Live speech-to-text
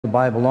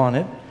Bible on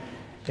it,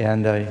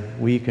 and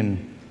we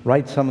can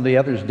write some of the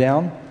others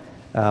down.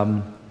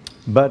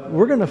 But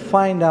we're going to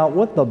find out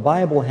what the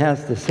Bible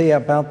has to say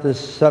about this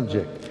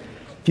subject.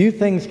 Few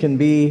things can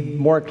be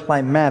more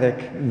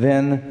climatic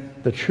than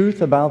the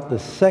truth about the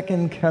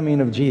second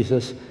coming of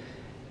Jesus.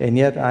 And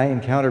yet I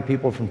encounter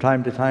people from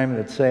time to time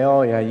that say,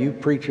 oh yeah, you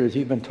preachers,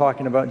 you've been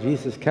talking about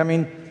Jesus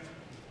coming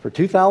for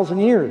 2,000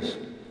 years,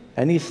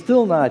 and he's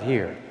still not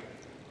here.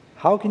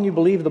 How can you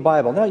believe the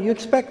Bible? Now, you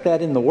expect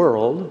that in the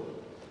world,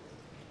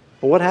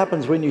 but what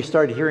happens when you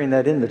start hearing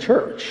that in the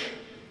church?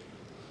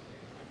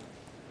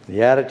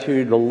 The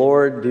attitude, the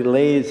Lord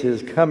delays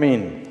his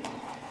coming.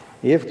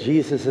 If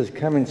Jesus is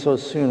coming so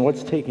soon,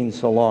 what's taking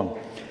so long?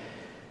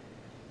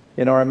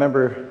 You know, I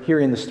remember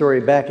hearing the story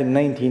back in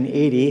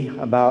 1980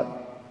 about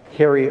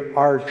Harry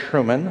R.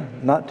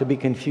 Truman, not to be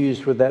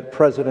confused with that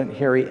President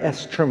Harry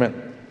S.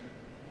 Truman.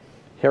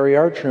 Harry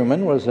R.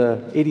 Truman was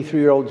an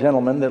 83-year-old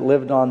gentleman that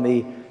lived on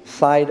the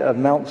side of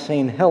Mount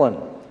St.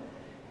 Helens.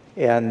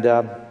 And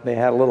they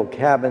had a little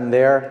cabin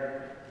there,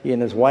 he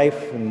and his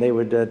wife, and they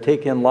would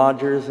take in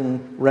lodgers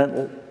and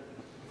rent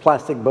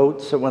plastic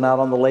boats that went out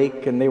on the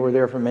lake, and they were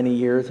there for many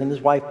years. And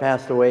his wife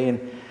passed away,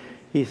 and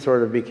he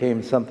sort of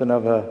became something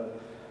of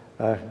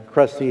a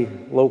crusty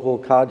local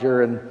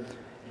codger.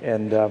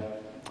 And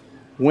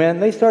when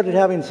they started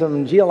having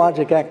some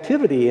geologic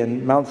activity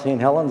in Mount St.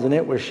 Helens, and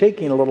it was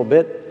shaking a little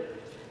bit,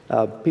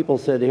 people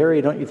said,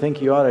 Harry, don't you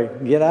think you ought to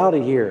get out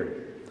of here?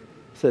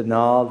 He said,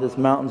 no, this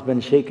mountain's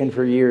been shaking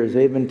for years.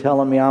 They've been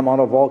telling me I'm on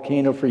a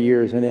volcano for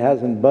years, and it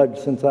hasn't budged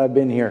since I've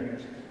been here.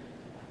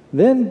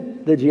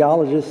 Then the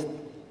geologists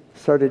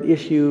started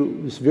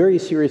issue very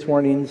serious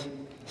warnings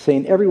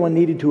saying everyone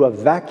needed to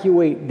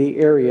evacuate the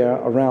area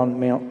around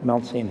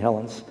Mount St.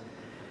 Helens.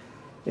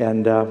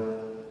 And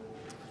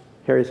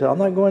Harry said, I'm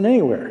not going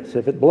anywhere. He said,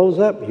 if it blows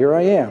up, here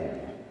I am.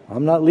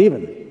 I'm not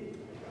leaving.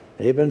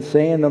 They've been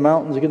saying the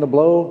mountain's going to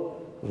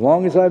blow as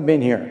long as I've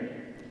been here.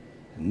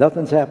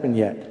 Nothing's happened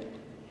yet.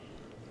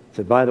 He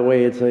said, by the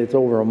way, it's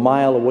over a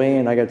mile away,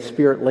 and I got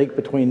Spirit Lake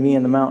between me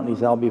and the mountain. He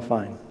said, I'll be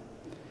fine.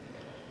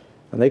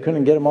 And they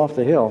couldn't get him off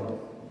the hill.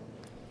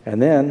 And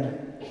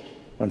then,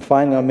 when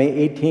finally on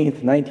May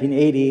 18th,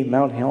 1980,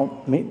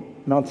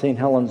 Mount St.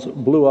 Helens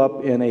blew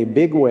up in a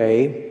big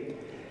way,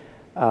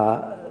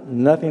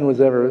 nothing was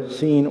ever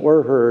seen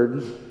or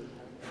heard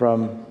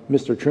from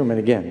Mr. Truman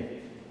again.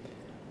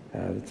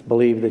 It's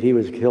believed that he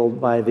was killed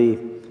by the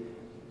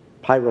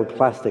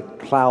pyroclastic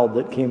cloud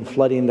that came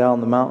flooding down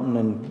the mountain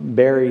and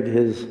buried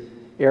his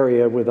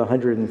area with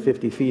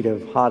 150 feet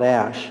of hot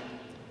ash.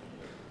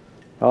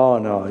 Oh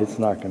no, it's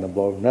not going to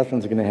blow.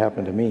 Nothing's going to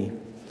happen to me.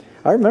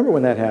 I remember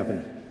when that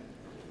happened.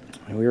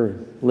 We were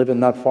living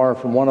not far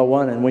from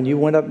 101, and when you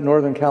went up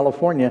Northern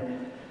California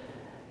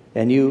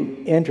and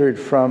you entered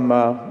from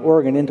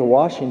Oregon into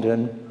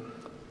Washington,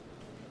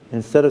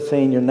 instead of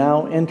saying you're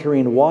now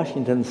entering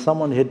Washington,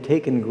 someone had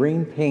taken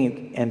green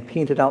paint and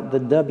painted out the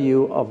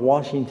W of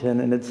Washington,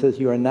 and it says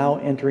you are now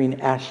entering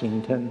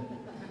Ashington.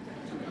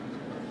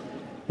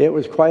 It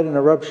was quite an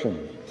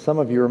eruption. Some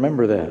of you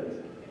remember that.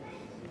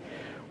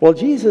 Well,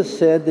 Jesus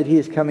said that he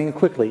is coming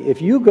quickly.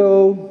 If you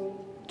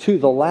go to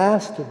the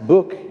last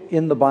book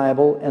in the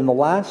Bible and the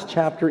last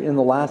chapter in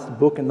the last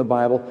book in the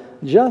Bible,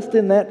 just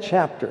in that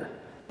chapter,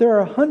 there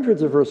are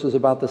hundreds of verses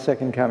about the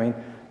second coming.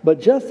 But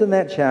just in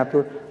that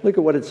chapter, look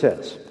at what it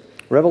says.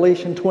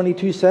 Revelation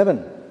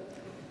 22:7.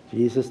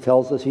 Jesus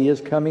tells us he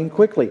is coming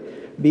quickly.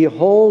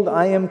 Behold,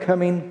 I am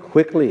coming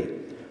quickly.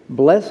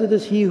 Blessed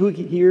is he who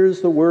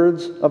hears the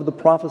words of the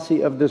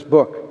prophecy of this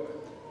book.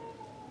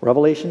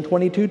 Revelation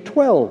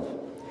 22:12.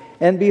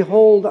 And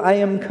behold, I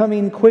am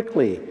coming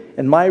quickly,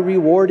 and my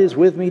reward is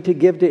with me to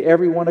give to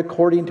everyone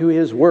according to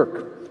his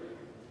work.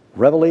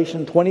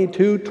 Revelation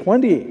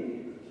 22:20.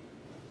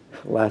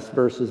 Last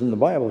verses in the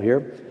Bible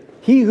here.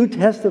 He who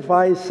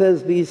testifies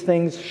says these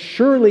things,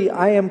 surely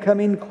I am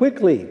coming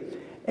quickly.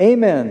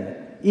 Amen.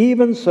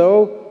 Even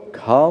so,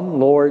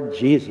 come Lord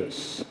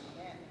Jesus.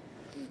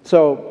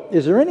 So,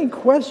 is there any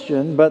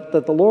question but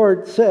that the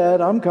Lord said,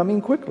 I'm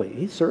coming quickly?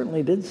 He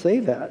certainly did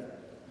say that.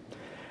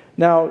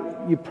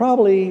 Now, you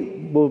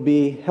probably will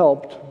be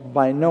helped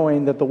by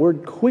knowing that the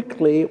word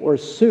quickly or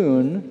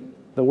soon,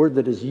 the word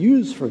that is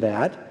used for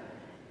that,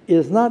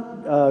 is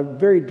not a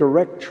very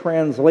direct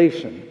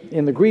translation.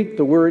 In the Greek,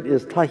 the word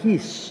is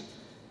tahis.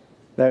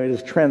 That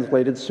is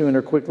translated soon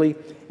or quickly.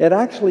 It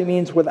actually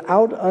means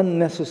without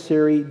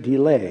unnecessary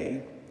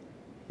delay.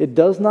 It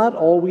does not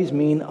always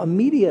mean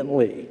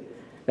immediately.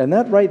 And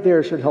that right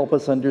there should help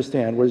us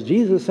understand. Was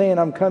Jesus saying,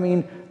 I'm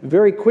coming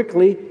very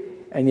quickly,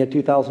 and yet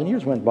 2,000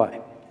 years went by?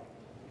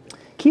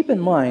 Keep in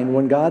mind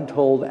when God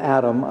told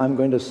Adam, I'm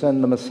going to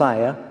send the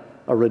Messiah,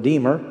 a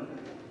Redeemer,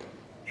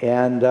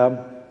 and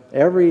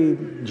every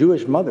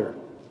Jewish mother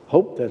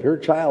hoped that her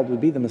child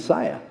would be the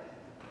Messiah.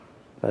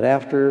 But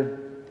after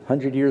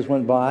 100 years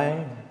went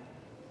by,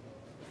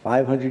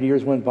 500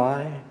 years went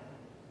by,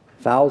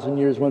 1,000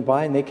 years went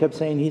by, and they kept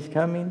saying, he's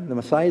coming, the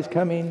Messiah's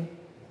coming.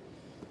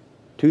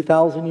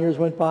 2,000 years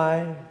went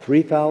by,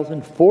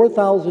 3,000,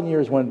 4,000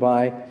 years went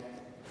by.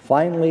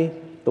 Finally,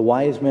 the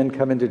wise men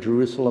come into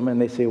Jerusalem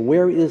and they say,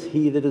 "Where is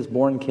he that is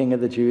born King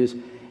of the Jews?"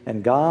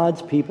 And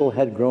God's people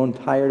had grown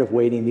tired of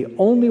waiting. The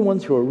only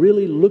ones who were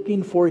really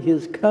looking for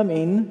his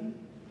coming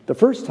the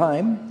first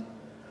time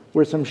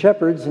were some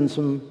shepherds and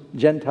some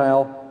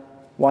Gentile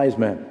wise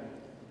men.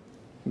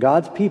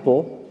 God's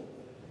people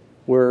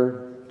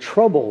were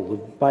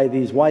troubled by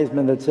these wise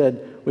men that said,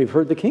 "We've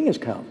heard the king has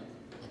come."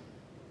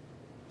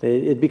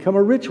 It had become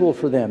a ritual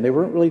for them. They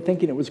weren't really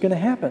thinking it was going to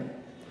happen.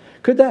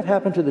 Could that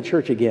happen to the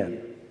church again?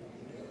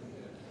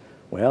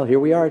 Well, here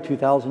we are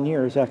 2,000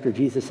 years after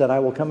Jesus said, "I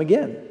will come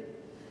again."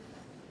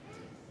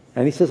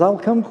 And he says, "I'll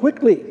come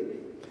quickly."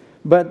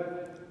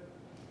 But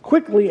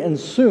quickly and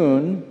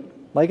soon,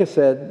 like I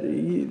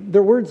said,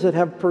 they're words that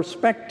have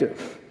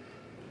perspective.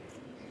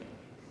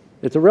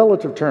 It's a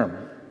relative term.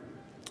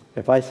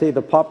 If I say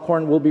the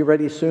popcorn will be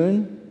ready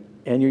soon,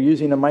 and you're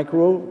using a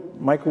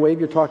microwave,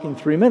 you're talking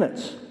 3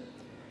 minutes.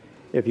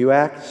 If you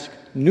ask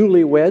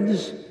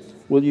newlyweds,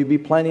 "Will you be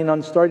planning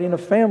on starting a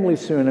family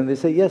soon?" and they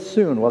say, "Yes,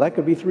 soon." Well, that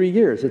could be 3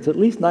 years. It's at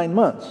least 9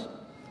 months.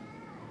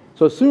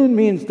 So soon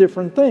means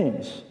different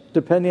things,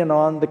 depending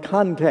on the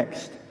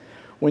context.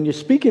 When you're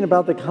speaking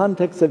about the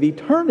context of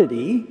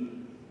eternity,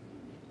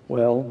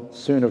 well,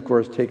 soon, of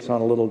course, takes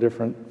on a little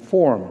different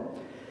form.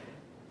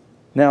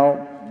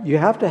 Now, you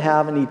have to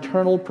have an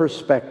eternal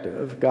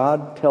perspective.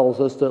 God tells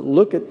us to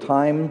look at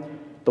time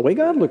the way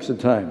God looks at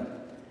time.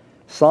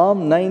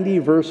 Psalm 90,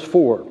 verse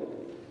 4.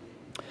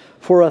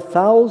 "For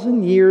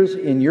 1,000 years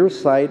in your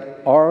sight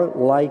are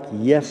like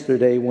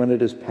yesterday when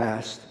it is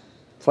past."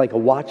 It's like a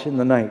watch in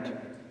the night.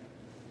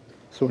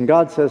 So when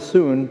God says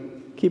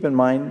soon, keep in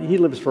mind, he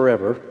lives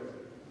forever.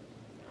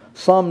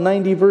 Psalm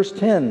 90, verse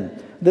 10.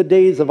 "The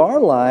days of our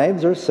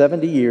lives are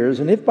 70 years,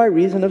 and if by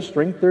reason of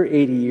strength they're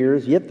 80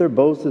 years, yet their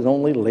boast is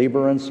only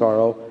labor and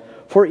sorrow,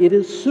 for it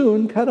is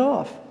soon cut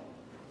off."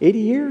 80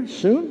 years,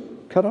 soon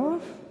cut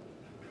off?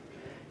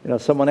 You know,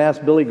 someone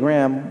asked Billy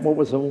Graham what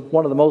was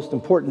one of the most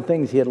important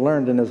things he had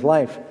learned in his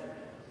life.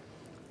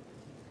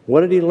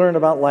 What did he learn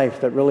about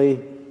life that really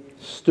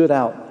stood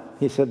out?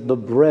 He said, the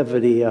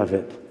brevity of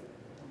it.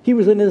 He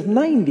was in his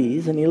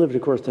 90s, and he lived,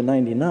 of course, to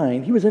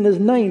 99. He was in his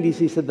 90s.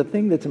 He said, "The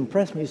thing that's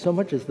impressed me so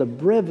much is the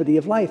brevity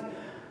of life."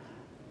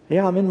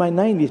 Yeah, I'm in my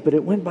 90s, but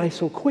it went by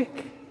so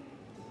quick.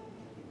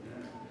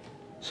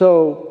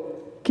 So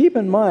keep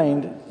in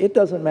mind, it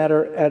doesn't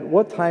matter at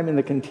what time in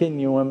the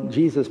continuum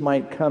Jesus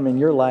might come in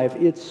your life,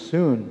 it's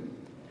soon.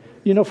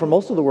 You know, for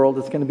most of the world,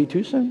 it's going to be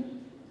too soon.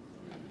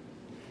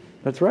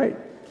 That's right.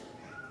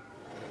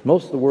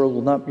 Most of the world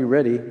will not be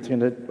ready. It's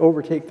going to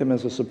overtake them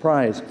as a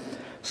surprise.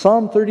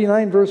 Psalm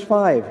 39, verse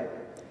 5.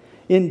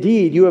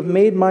 "Indeed, you have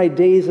made my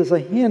days as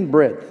a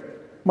handbreadth.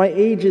 My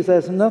age is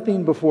as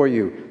nothing before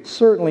you.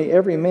 Certainly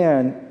every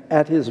man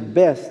at his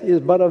best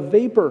is but a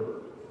vapor."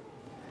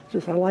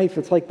 Just our life,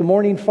 it's like the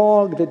morning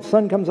fog, the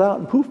sun comes out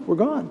and poof, we're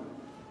gone.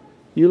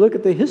 You look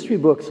at the history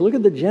books, look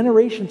at the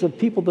generations of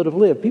people that have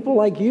lived, people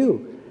like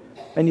you,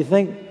 and you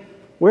think,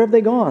 where have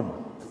they gone?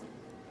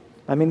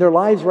 I mean, their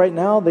lives right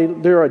now,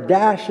 they're a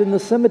dash in the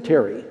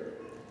cemetery.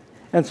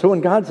 And so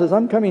when God says,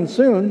 "I'm coming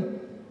soon,"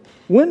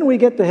 when we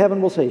get to heaven,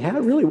 we'll say, "Yeah,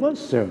 it really was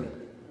soon."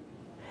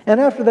 And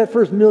after that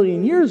first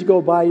 1,000,000 years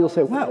go by, you'll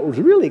say, "Wow, it was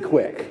really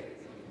quick."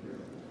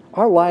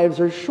 Our lives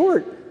are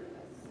short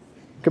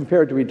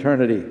compared to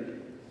eternity.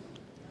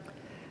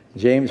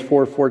 James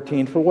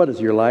 4:14, "For what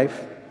is your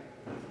life?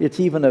 It's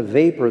even a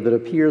vapor that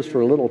appears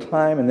for a little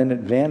time and then it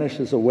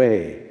vanishes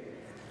away."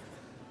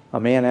 A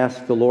man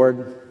asked the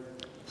Lord,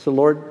 "So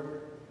Lord,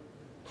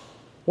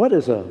 what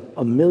is a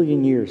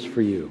 1,000,000 years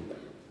for you?"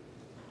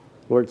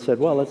 The Lord said,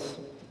 "Well, it's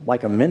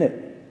like a minute."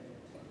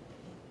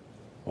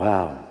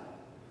 Wow.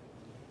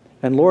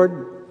 "And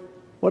Lord,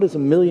 what is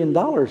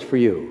 $1,000,000 for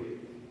you?"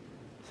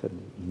 He said,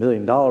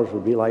 $1,000,000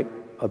 would be like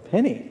a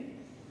penny.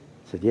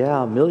 He said,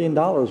 "Yeah,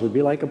 $1,000,000 would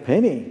be like a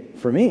penny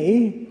for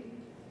me."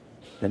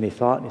 Then he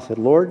thought and he said,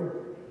 "Lord,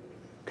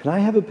 can I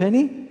have a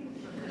penny?"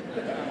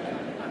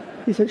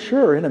 He said,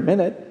 "Sure, in a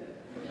minute."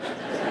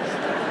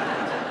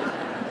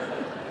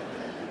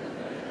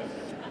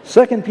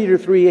 2 Peter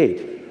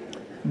 3:8.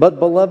 "But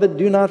beloved,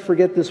 do not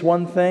forget this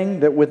one thing,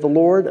 that with the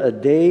Lord a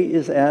day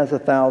is as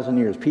 1,000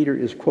 years." Peter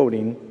is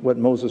quoting what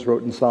Moses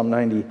wrote in Psalm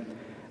 90.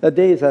 "A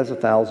day is as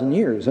 1,000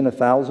 years, and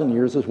 1,000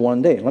 years is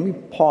one day." Let me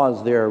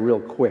pause there real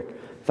quick.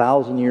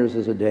 1,000 years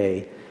is a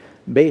day,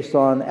 based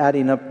on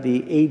adding up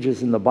the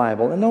ages in the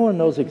Bible, and no one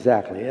knows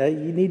exactly.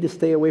 You need to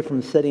stay away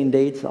from setting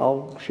dates.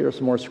 I'll share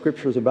some more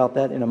scriptures about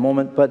that in a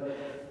moment, but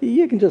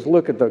you can just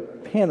look at the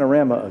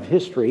panorama of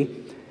history,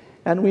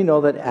 and we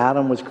know that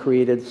Adam was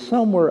created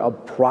somewhere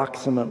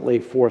approximately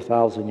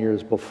 4,000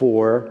 years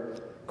before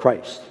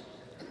Christ.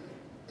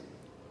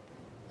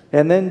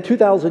 And then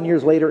 2,000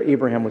 years later,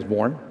 Abraham was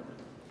born.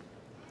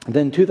 And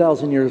then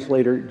 2,000 years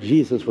later,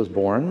 Jesus was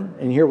born,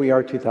 and here we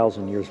are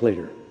 2,000 years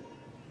later.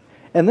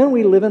 And then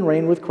we live and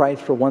reign with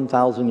Christ for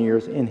 1,000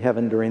 years in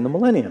heaven during the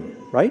millennium,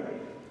 right?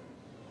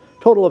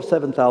 Total of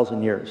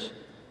 7,000 years.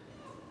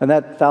 And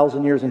that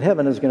 1,000 years in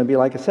heaven is going to be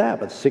like a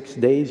Sabbath. 6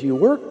 days you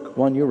work,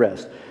 1 you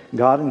rest.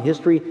 God in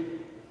history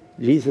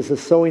Jesus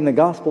is sowing the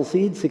gospel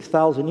seed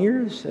 6,000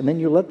 years, and then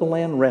you let the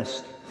land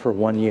rest for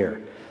 1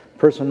 year. A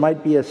person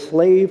might be a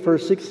slave for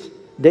 6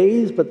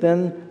 days, but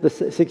then the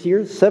 6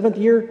 years, 7th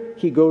year,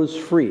 he goes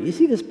free. You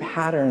see this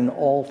pattern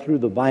all through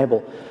the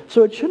Bible.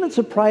 So it shouldn't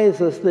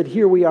surprise us that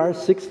here we are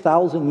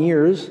 6,000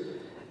 years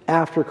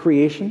after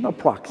creation,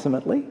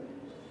 approximately,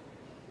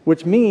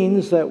 which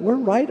means that we're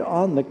right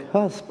on the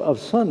cusp of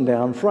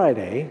sundown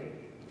Friday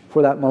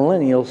for that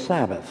millennial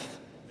Sabbath.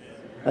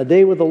 A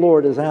day with the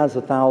Lord is as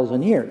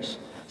 1,000 years.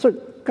 So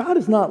God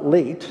is not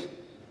late,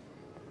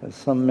 as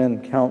some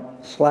men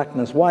count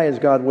slackness. Why is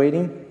God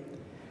waiting?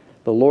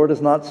 The Lord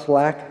is not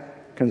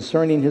slack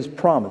concerning his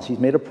promise. He's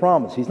made a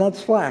promise. He's not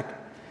slack,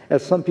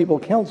 as some people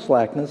count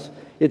slackness.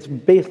 It's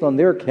based on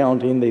their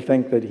counting. They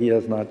think that he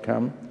has not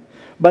come.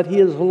 But he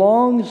is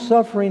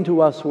long-suffering to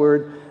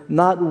usward,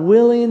 not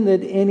willing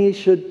that any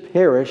should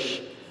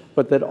perish,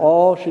 but that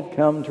all should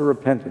come to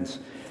repentance.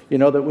 You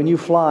know that when you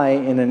fly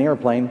in an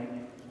airplane,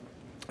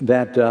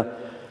 that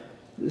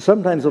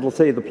sometimes it'll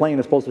say the plane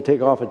is supposed to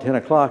take off at 10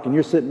 o'clock, and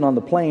you're sitting on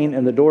the plane,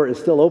 and the door is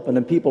still open,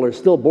 and people are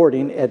still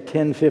boarding at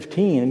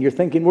 10:15, and you're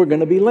thinking, we're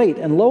going to be late.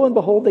 And lo and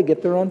behold, they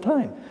get there on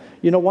time.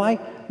 You know why?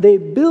 They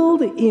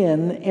build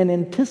in an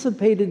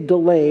anticipated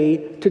delay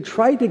to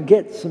try to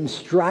get some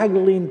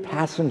straggling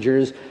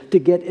passengers, to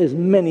get as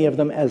many of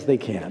them as they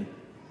can.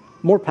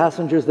 More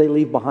passengers they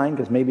leave behind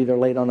because maybe they're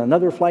late on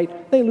another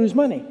flight, they lose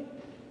money.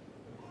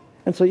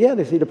 And so, yeah,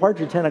 they say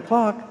departure 10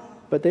 o'clock,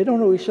 but they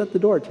don't always shut the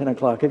door at 10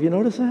 o'clock. Have you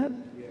noticed that?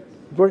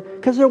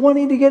 Because they're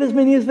wanting to get as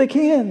many as they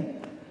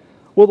can.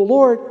 Well, the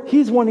Lord,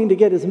 he's wanting to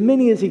get as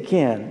many as he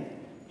can.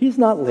 He's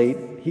not late.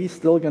 He's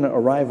still going to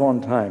arrive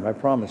on time. I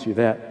promise you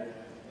that.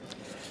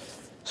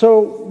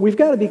 So we've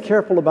got to be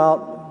careful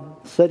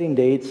about setting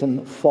dates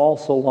and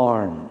false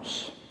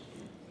alarms.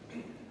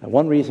 And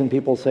one reason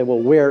people say, well,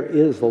 where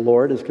is the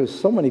Lord? Is because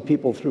so many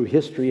people through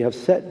history have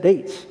set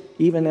dates,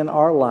 even in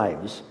our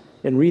lives.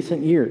 In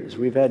recent years,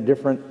 we've had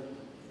different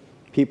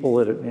people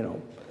that,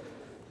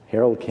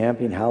 Harold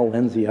Camping, Hal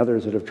Lindsey,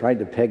 others that have tried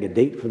to peg a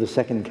date for the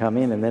second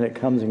coming, and then it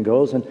comes and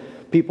goes, and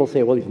people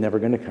say, well, he's never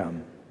going to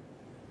come.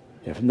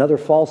 If another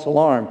false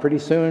alarm, pretty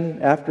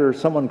soon after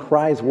someone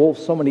cries wolf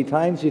so many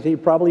times, you think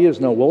he probably is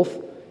no wolf.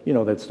 You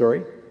know that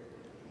story.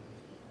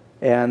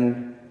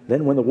 And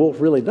then when the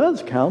wolf really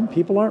does come,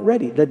 people aren't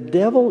ready. The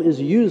devil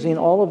is using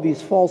all of these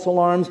false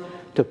alarms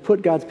to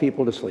put God's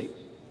people to sleep.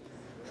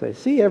 Say,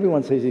 see,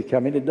 everyone says he's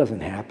coming. It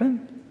doesn't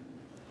happen.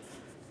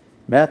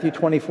 Matthew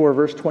 24,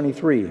 verse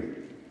 23.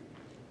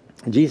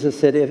 Jesus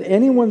said, if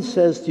anyone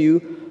says to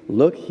you,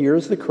 look,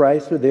 here's the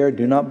Christ, or there,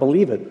 do not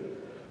believe it.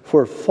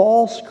 For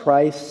false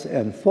Christs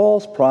and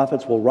false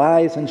prophets will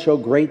rise and show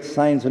great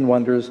signs and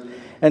wonders,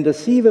 and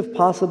deceive, if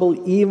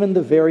possible, even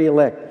the very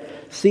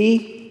elect.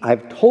 See,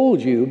 I've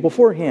told you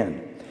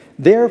beforehand.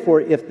 Therefore,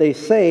 if they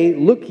say,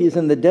 look, he is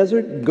in the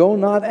desert, go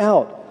not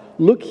out.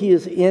 Look, he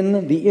is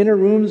in the inner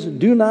rooms,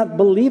 do not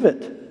believe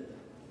it.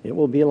 It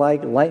will be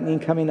like lightning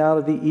coming out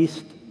of the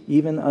east,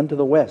 even unto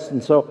the west.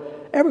 And so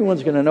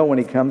everyone's going to know when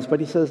he comes,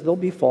 but he says there'll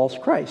be false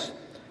Christs.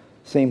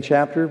 Same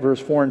chapter, verse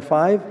 4 and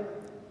 5.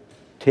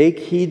 Take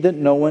heed that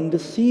no one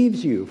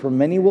deceives you, for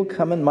many will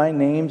come in my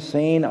name,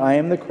 saying, I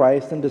am the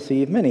Christ, and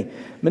deceive many.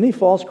 Many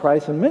false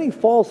Christs and many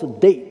false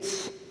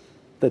dates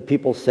that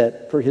people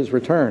set for his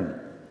return.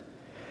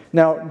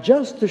 Now,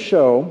 just to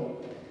show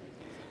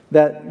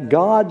that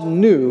God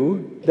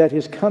knew that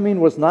his coming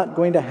was not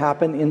going to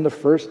happen in the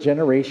first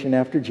generation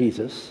after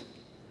Jesus.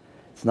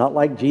 It's not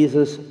like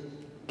Jesus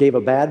gave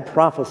a bad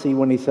prophecy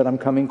when he said, I'm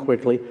coming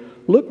quickly.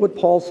 Look what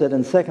Paul said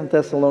in 2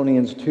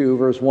 Thessalonians 2,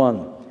 verse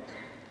 1.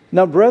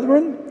 Now,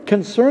 brethren,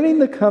 concerning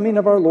the coming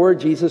of our Lord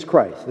Jesus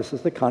Christ, this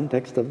is the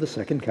context of the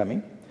second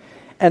coming,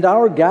 and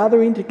our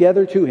gathering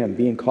together to him,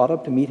 being caught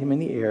up to meet him in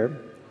the air,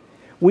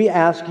 we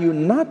ask you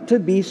not to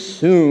be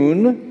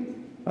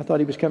soon. I thought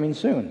he was coming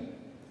soon.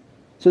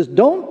 It says,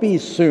 don't be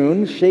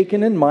soon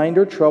shaken in mind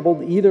or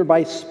troubled, either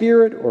by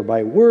spirit or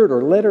by word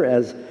or letter,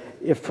 as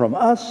if from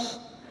us,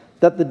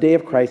 that the day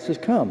of Christ has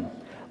come.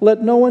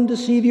 Let no one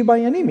deceive you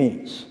by any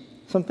means.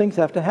 Some things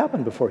have to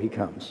happen before he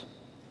comes.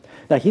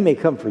 Now, he may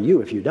come for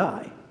you if you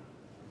die.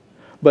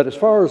 But as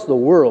far as the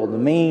world, the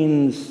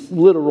main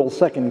literal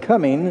second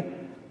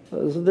coming,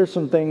 there's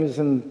some things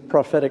in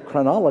prophetic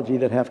chronology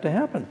that have to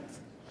happen.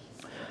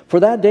 For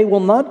that day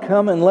will not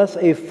come unless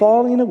a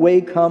falling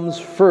away comes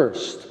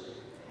first,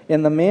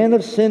 and the man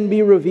of sin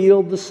be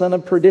revealed, the son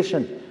of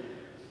perdition.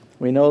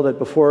 We know that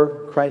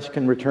before Christ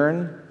can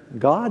return,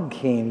 God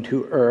came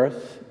to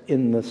earth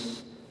in the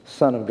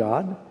Son of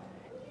God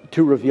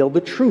to reveal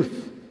the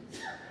truth.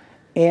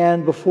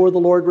 And before the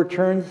Lord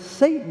returns,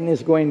 Satan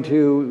is going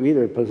to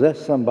either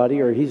possess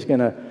somebody or he's going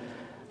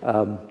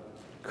to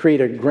create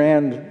a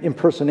grand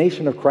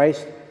impersonation of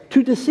Christ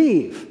to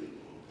deceive.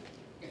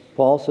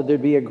 Paul said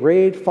there'd be a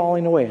great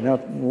falling away. Now,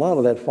 a lot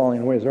of that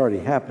falling away has already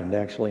happened,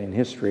 actually, in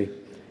history.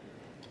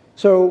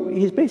 So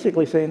he's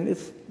basically saying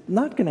it's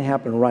not going to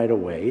happen right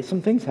away.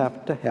 Some things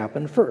have to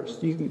happen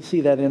first. You can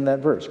see that in that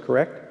verse,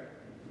 correct?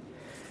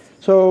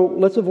 So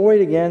let's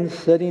avoid, again,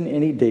 setting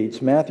any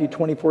dates. Matthew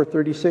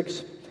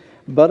 24:36.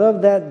 But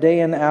of that day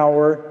and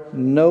hour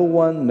no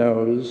one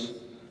knows,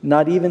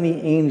 not even the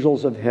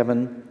angels of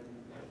heaven,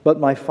 but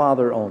my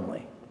Father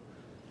only.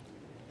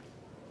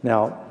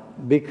 Now,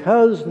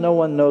 because no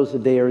one knows the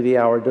day or the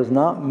hour does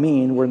not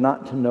mean we're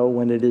not to know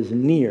when it is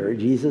near.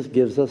 Jesus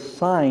gives us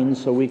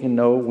signs so we can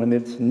know when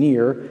it's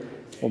near.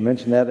 We'll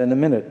mention that in a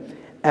minute.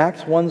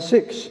 Acts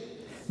 1:6.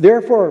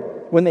 Therefore,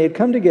 when they had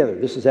come together,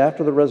 this is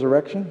after the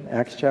resurrection,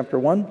 Acts chapter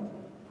 1,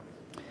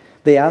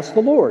 they asked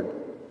the Lord,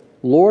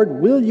 Lord,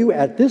 will you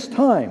at this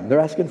time, they're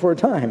asking for a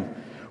time,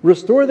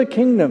 restore the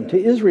kingdom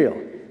to Israel?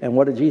 And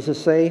what did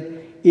Jesus say?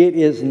 It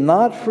is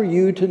not for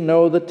you to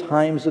know the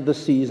times of the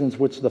seasons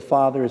which the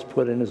Father has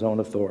put in his own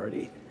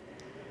authority.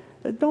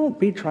 Don't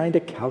be trying to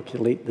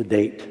calculate the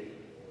date.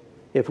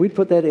 If we'd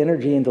put that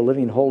energy into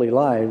living holy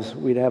lives,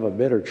 we'd have a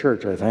better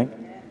church, I think.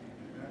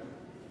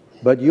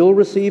 But you'll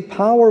receive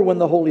power when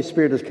the Holy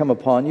Spirit has come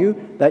upon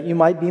you, that you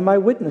might be my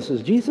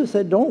witnesses. Jesus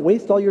said, don't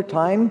waste all your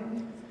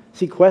time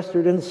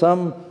sequestered in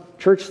some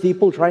church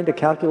steeple trying to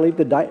calculate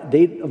the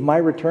date of my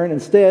return.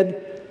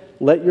 Instead,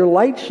 let your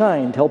light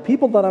shine. Tell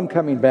people that I'm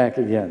coming back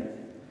again.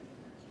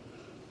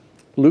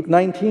 Luke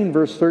 19,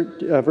 verse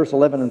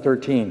 11 and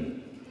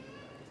 13.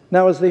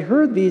 Now, as they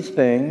heard these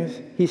things,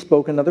 he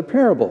spoke another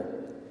parable.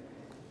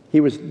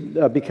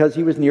 Because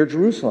he was near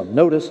Jerusalem.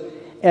 Notice,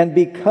 and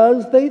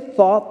because they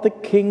thought the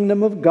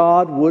kingdom of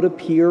God would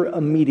appear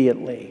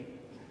immediately.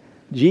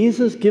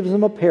 Jesus gives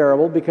them a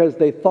parable because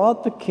they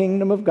thought the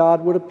kingdom of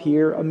God would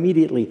appear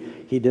immediately.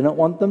 He didn't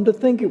want them to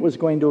think it was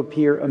going to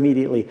appear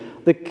immediately.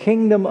 The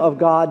kingdom of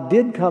God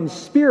did come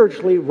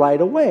spiritually right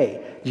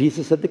away.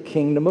 Jesus said the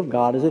kingdom of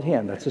God is at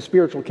hand. That's the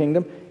spiritual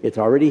kingdom. It's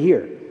already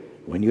here.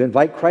 When you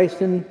invite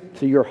Christ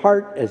into your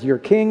heart as your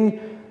king,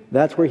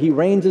 that's where he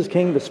reigns as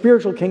king. The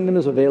spiritual kingdom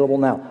is available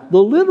now.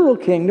 The literal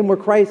kingdom, where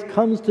Christ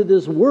comes to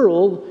this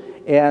world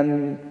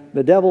and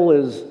the devil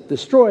is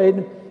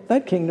destroyed,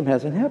 that kingdom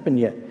hasn't happened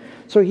yet.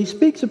 So he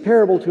speaks a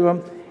parable to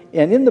him,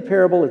 and in the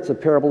parable, it's a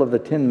parable of the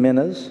 10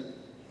 minas.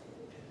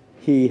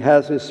 He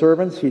has his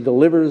servants. He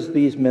delivers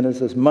these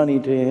minas as money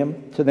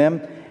to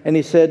them, and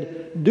he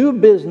said, do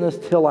business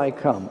till I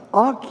come.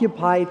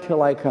 Occupy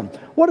till I come.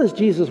 What does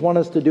Jesus want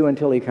us to do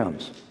until he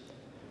comes?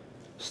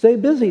 Stay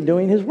busy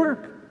doing his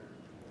work.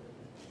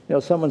 You know,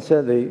 someone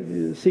said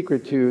the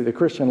secret to the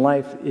Christian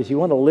life is you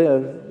want to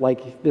live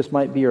like this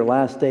might be your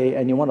last day,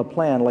 and you want to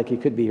plan like you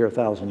could be here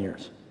 1,000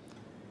 years.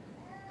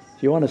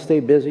 You want to stay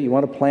busy, you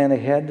want to plan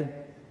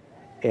ahead,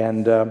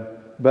 and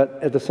but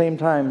at the same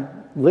time,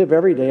 live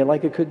every day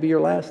like it could be your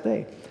last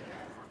day.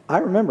 I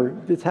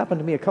remember, it's happened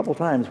to me a couple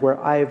times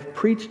where I've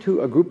preached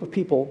to a group of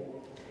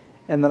people,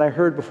 and then I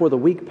heard before the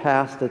week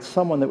passed that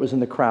someone that was in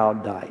the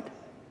crowd died.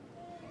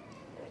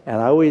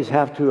 And I always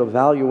have to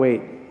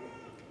evaluate,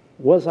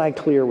 was I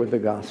clear with the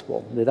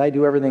gospel? Did I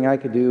do everything I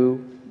could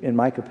do in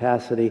my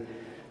capacity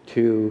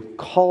to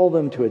call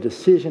them to a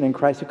decision in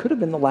Christ? It could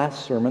have been the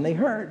last sermon they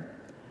heard.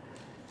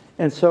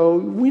 And so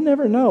we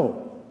never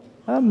know.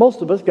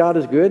 Most of us, God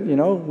is good, you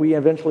know, we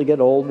eventually get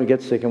old, we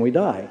get sick, and we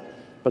die.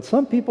 But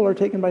some people are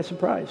taken by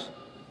surprise.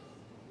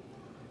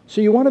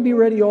 So you want to be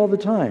ready all the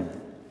time.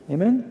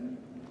 Amen?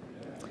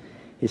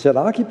 He said,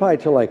 occupy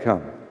till I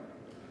come.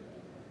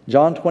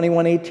 John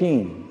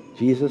 21:18,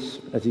 Jesus,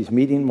 as he's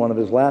meeting, one of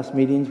his last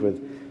meetings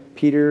with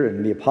Peter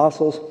and the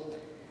apostles,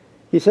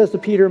 he says to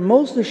Peter,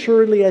 most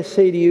assuredly I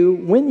say to you,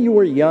 when you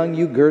were young,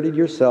 you girded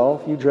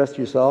yourself, you dressed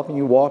yourself, and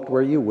you walked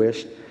where you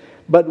wished.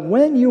 But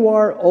when you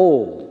are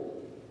old,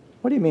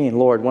 what do you mean,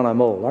 Lord, when I'm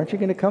old? Aren't you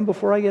going to come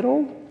before I get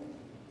old?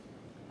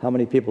 How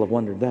many people have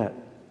wondered that?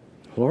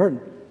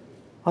 Lord,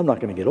 I'm not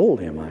going to get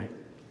old, am I?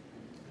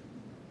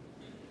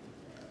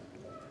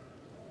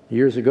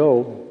 Years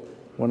ago,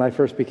 when I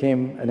first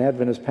became an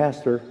Adventist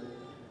pastor,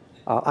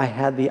 I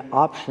had the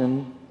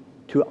option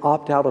to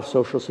opt out of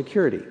Social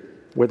Security,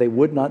 where they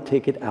would not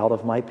take it out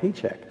of my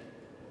paycheck.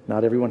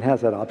 Not everyone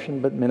has that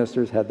option, but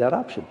ministers had that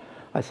option.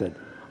 I said,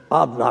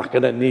 I'm not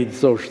going to need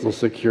Social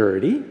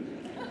Security.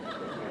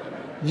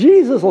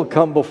 Jesus will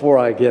come before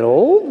I get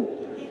old.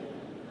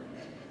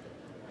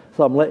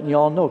 So I'm letting you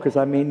all know because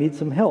I may need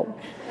some help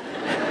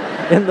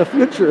in the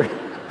future.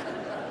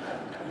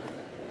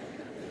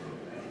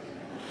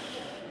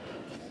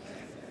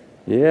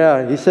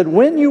 Yeah, he said,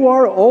 when you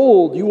are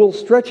old, you will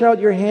stretch out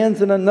your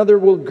hands and another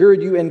will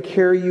gird you and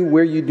carry you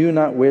where you do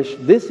not wish.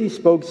 This he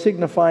spoke,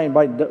 signifying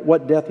by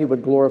what death he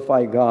would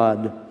glorify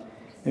God.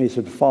 And he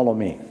said, follow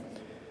me.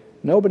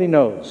 Nobody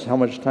knows how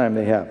much time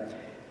they have.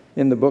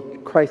 In the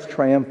book Christ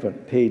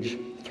Triumphant, page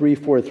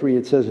 343,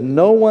 it says,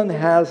 no one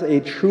has a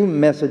true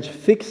message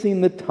fixing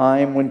the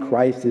time when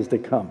Christ is to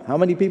come. How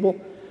many people?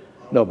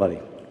 Nobody.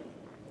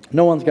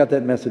 No one's got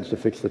that message to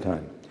fix the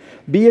time.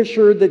 Be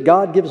assured that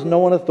God gives no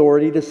one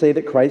authority to say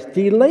that Christ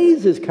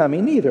delays his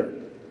coming either.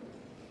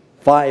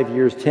 5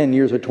 years, 10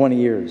 years, or 20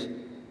 years.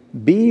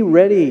 Be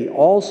ready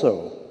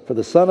also, for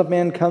the Son of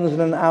Man comes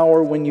in an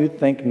hour when you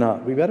think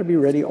not. We've got to be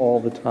ready all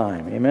the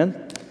time.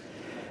 Amen?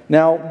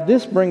 Now,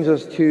 this brings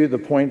us to the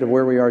point of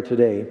where we are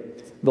today.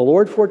 The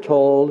Lord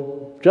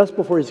foretold, just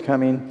before his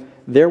coming,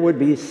 there would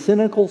be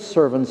cynical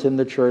servants in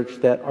the church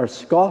that are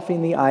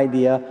scoffing the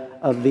idea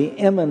of the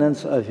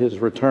imminence of his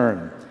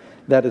return.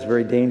 That is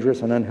very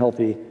dangerous and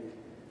unhealthy.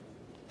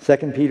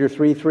 2 Peter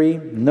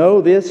 3:3, know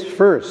this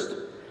first,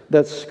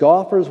 that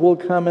scoffers will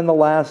come in the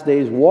last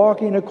days,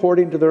 walking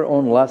according to their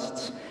own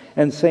lusts,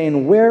 and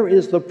saying, where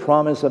is the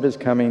promise of his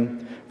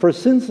coming? For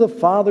since the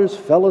fathers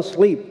fell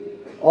asleep,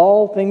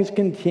 all things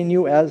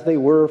continue as they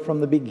were from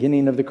the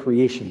beginning of the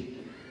creation.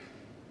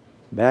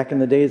 Back in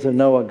the days of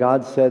Noah,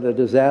 God said a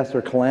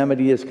disaster,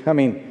 calamity is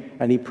coming,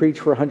 and he preached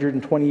for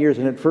 120 years,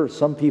 and at first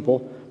some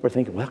people were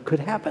thinking, well, it could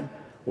happen.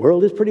 The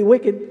world is pretty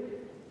wicked.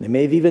 They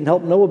may have even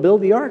helped Noah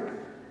build the ark.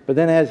 But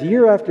then as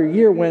year after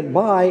year went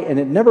by and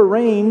it never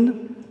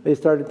rained, they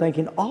started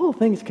thinking, all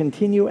things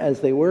continue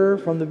as they were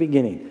from the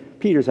beginning.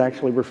 Peter's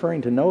actually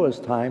referring to Noah's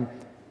time,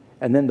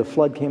 and then the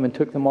flood came and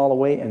took them all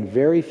away, and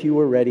very few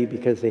were ready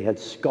because they had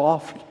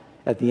scoffed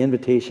at the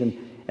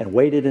invitation and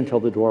waited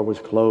until the door was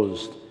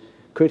closed.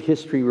 Could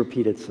history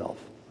repeat itself?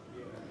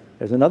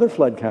 There's another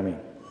flood coming.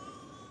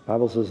 The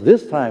Bible says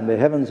this time the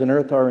heavens and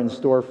earth are in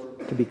store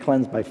to be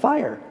cleansed by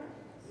fire,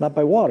 not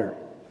by water.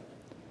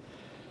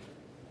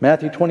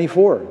 Matthew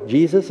 24.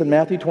 Jesus in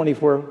Matthew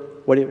 24,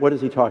 what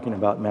is he talking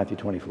about in Matthew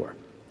 24?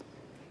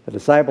 The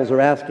disciples are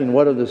asking,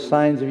 what are the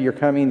signs of your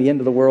coming, the end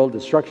of the world,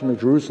 destruction of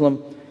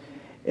Jerusalem?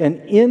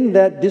 And in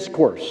that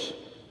discourse,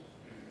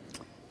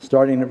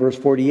 starting at verse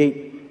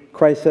 48,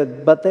 Christ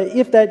said, but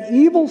if that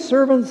evil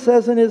servant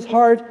says in his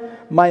heart,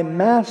 my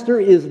master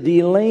is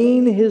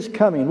delaying his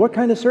coming. What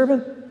kind of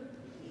servant?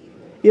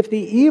 If the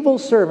evil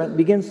servant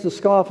begins to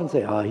scoff and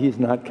say, he's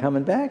not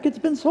coming back, it's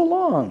been so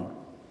long.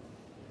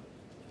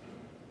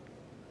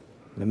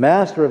 The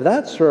master of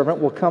that servant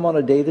will come on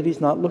a day that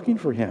he's not looking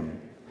for him,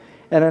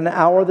 and an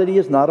hour that he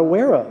is not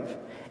aware of.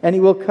 And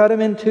he will cut him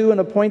in two and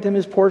appoint him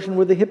his portion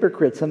with the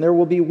hypocrites, and there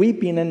will be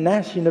weeping and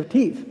gnashing of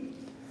teeth.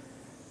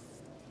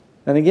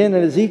 And again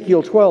in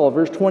Ezekiel 12,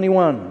 verse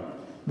 21,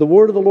 the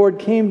word of the Lord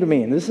came to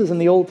me, and this is in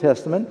the Old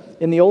Testament.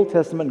 In the Old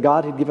Testament,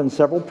 God had given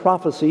several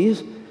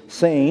prophecies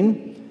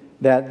saying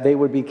that they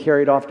would be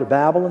carried off to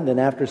Babylon, then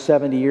after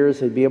 70 years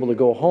they'd be able to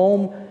go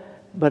home.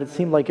 But it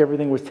seemed like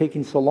everything was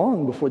taking so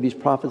long before these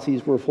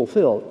prophecies were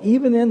fulfilled.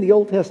 Even in the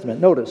Old Testament,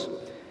 notice,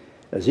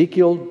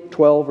 Ezekiel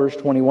 12, verse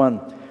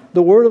 21,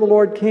 the word of the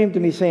Lord came to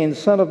me saying,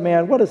 Son of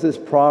man, what is this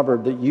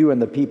proverb that you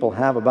and the people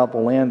have about the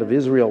land of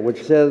Israel,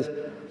 which says,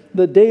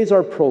 the days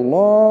are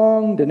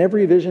prolonged and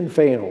every vision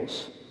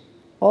fails?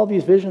 All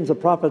these visions of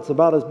prophets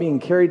about us being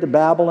carried to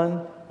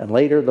Babylon, and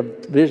later the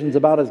visions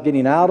about us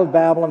getting out of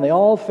Babylon, they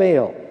all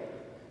fail.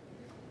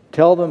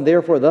 Tell them,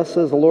 therefore, thus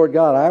says the Lord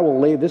God, I will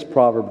lay this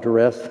proverb to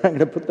rest. I'm going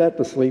to put that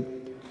to sleep.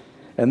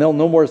 And they'll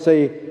no more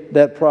say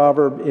that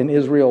proverb in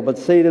Israel, but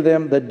say to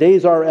them, the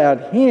days are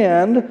at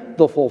hand,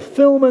 the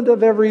fulfillment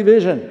of every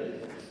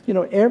vision. You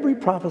know, every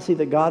prophecy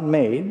that God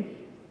made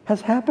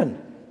has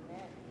happened.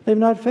 They've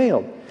not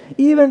failed.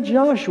 Even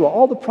Joshua,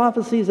 all the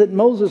prophecies that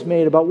Moses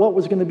made about what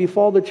was going to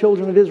befall the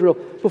children of Israel,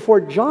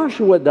 before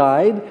Joshua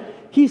died,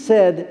 he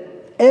said,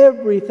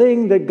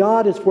 everything that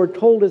God has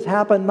foretold has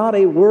happened. Not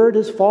a word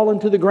has fallen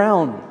to the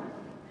ground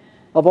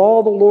of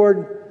all the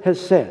Lord has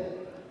said.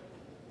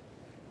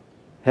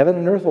 Heaven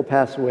and earth will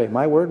pass away.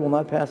 My word will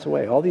not pass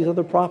away. All these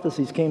other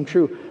prophecies came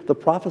true. The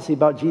prophecy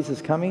about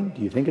Jesus coming,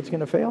 do you think it's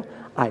going to fail?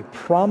 I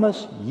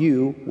promise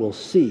you will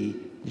see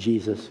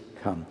Jesus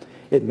come.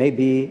 It may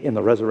be in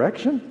the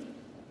resurrection,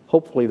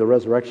 hopefully the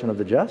resurrection of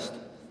the just.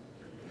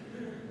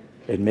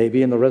 It may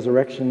be in the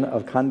resurrection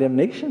of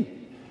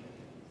condemnation.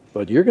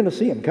 But you're going to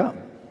see him come.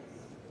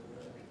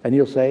 And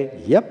you'll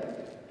say,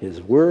 yep, his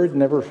word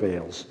never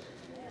fails.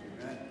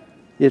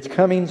 It's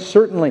coming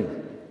certainly.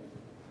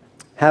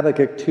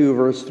 Habakkuk 2,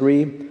 verse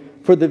 3,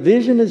 for the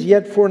vision is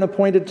yet for an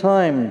appointed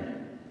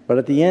time, but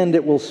at the end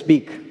it will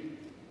speak,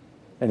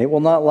 and it will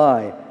not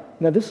lie.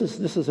 Now this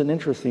is an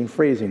interesting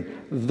phrasing.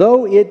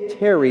 Though it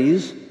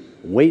tarries,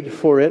 wait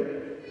for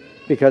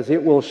it, because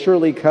it will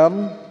surely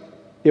come,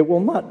 it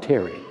will not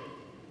tarry.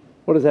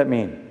 What does that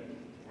mean?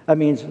 That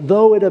means,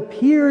 though it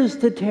appears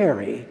to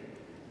tarry,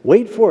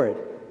 wait for it.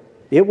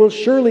 It will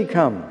surely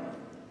come.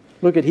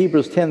 Look at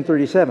Hebrews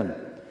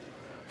 10:37.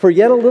 For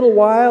yet a little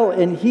while,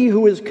 and he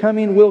who is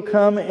coming will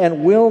come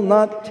and will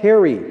not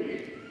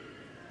tarry.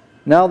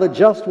 Now the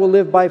just will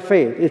live by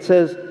faith. It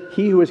says,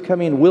 he who is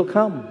coming will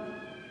come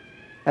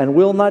and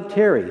will not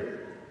tarry.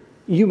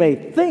 You may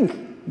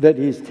think that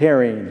he's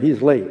tarrying,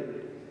 he's late.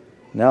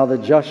 Now the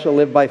just shall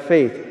live by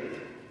faith.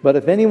 But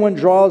if anyone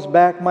draws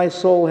back, my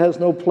soul has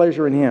no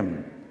pleasure in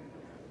him.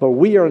 But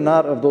we are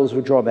not of those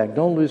who draw back.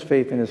 Don't lose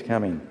faith in his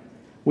coming.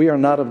 We are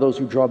not of those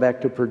who draw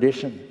back to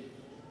perdition,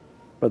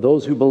 but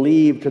those who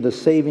believe to the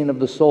saving of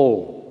the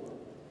soul.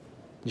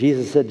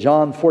 Jesus said,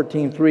 John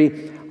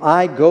 14:3,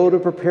 I go to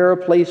prepare a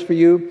place for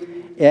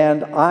you,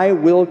 and I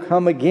will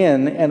come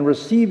again and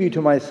receive you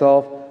to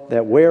myself,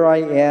 that where I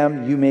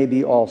am, you may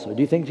be also.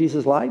 Do you think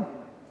Jesus lied?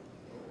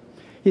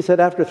 He said,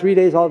 after 3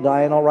 days I'll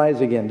die and I'll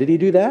rise again. Did he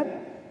do that?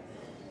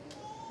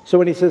 So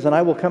when he says, and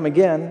I will come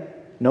again,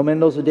 no man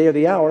knows the day or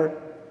the hour,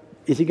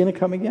 is he going to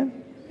come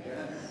again?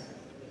 Yes.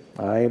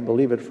 I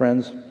believe it,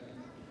 friends.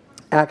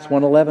 Acts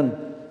 1:11.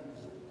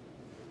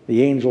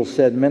 The angel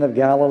said, "Men of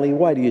Galilee,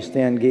 why do you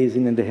stand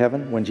gazing into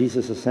heaven?" When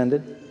Jesus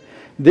ascended.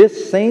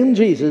 "This same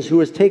Jesus who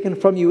is taken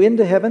from you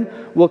into heaven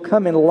will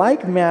come in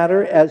like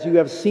manner as you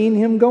have seen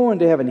him go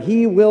into heaven."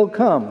 He will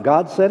come.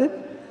 God said it.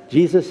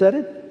 Jesus said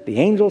it. The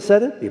angel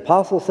said it. The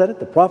apostle said it.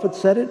 The prophet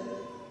said it.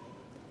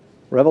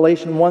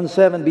 Revelation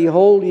 1:7,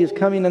 "Behold, he is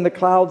coming in the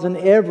clouds, and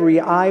every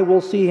eye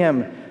will see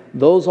him,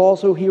 those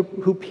also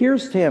who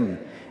pierced him,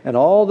 and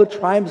all the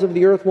tribes of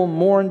the earth will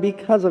mourn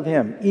because of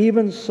him.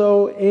 Even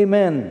so,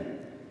 amen."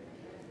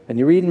 And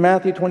you read in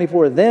Matthew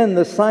 24, "Then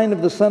the sign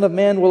of the Son of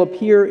Man will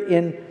appear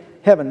in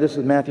heaven." This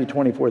is Matthew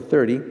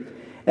 24:30.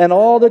 "And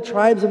all the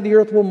tribes of the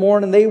earth will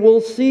mourn, and they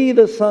will see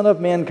the Son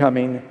of Man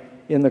coming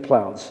in the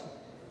clouds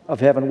of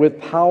heaven with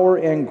power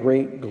and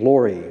great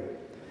glory."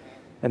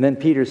 And then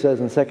Peter says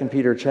in 2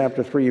 Peter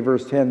chapter 3,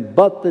 verse 10,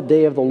 "But the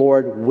day of the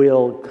Lord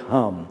will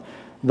come.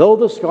 Though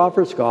the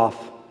scoffers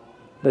scoff,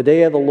 the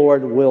day of the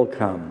Lord will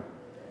come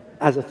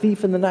as a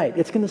thief in the night."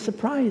 It's going to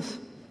surprise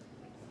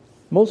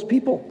most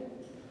people.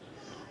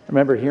 I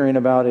remember hearing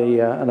about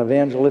an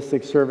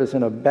evangelistic service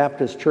in a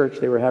Baptist church.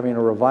 They were having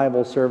a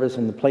revival service,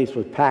 and the place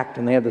was packed,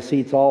 and they had the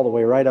seats all the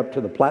way right up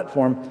to the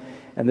platform.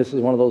 And this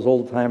is one of those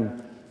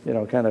old-time,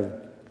 kind of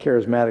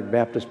charismatic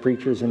Baptist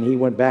preachers, and he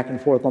went back and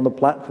forth on the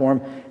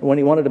platform. And when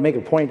he wanted to make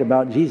a point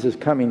about Jesus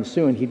coming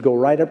soon, he'd go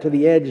right up to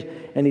the edge,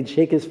 and he'd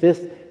shake his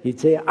fist. He'd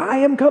say, "I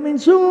am coming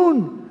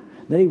soon."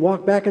 Then he'd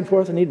walk back and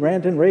forth, and he'd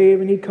rant and rave,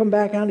 and he'd come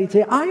back out, and he'd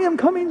say, "I am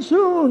coming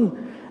soon."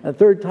 And the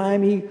third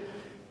time, he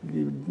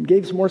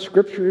gave some more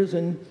scriptures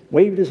and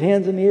waved his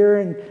hands in the air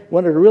and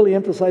wanted to really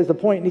emphasize the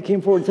point. And he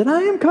came forward and said,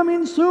 "I am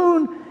coming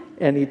soon."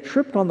 And he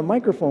tripped on the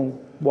microphone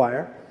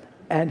wire,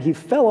 and he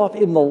fell off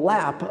in the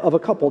lap of a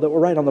couple that were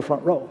right on the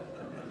front row.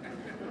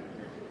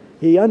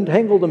 He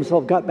untangled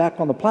himself, got back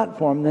on the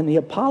platform, and then he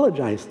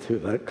apologized to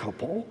the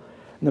couple.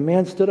 And the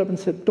man stood up and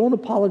said, "Don't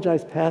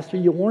apologize, Pastor.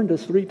 You warned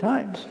us 3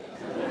 times.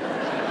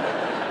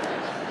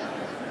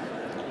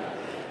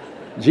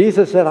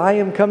 Jesus said, "I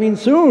am coming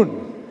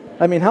soon."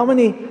 I mean,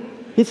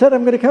 he said,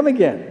 "I'm going to come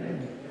again."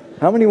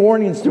 How many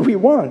warnings do we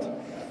want?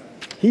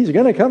 He's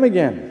going to come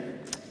again.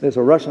 There's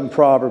a Russian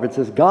proverb. It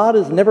says, "God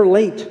is never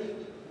late,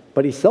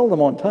 but he's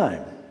seldom on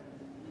time."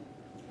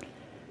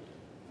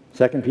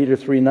 2 Peter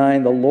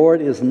 3:9, "The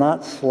Lord is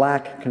not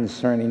slack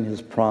concerning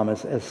his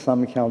promise, as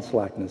some count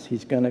slackness."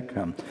 He's going to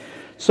come.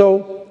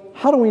 So,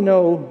 how do we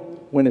know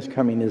when his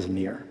coming is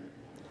near?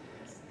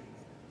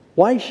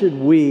 Why should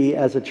we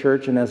as a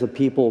church and as a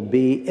people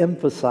be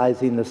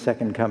emphasizing the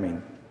second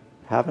coming?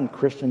 Haven't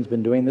Christians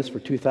been doing this for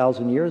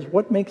 2,000 years?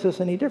 What makes us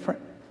any different?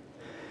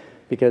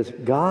 Because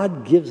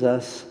God gives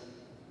us,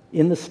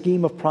 in the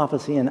scheme of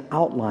prophecy, an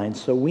outline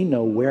so we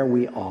know where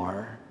we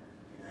are.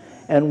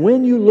 And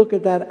when you look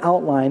at that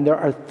outline, there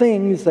are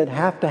things that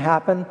have to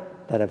happen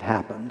that have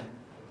happened.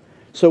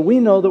 So we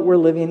know that we're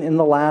living in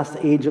the last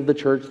age of the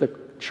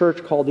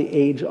church called the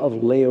age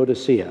of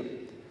Laodicea.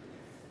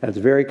 That's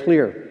very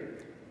clear.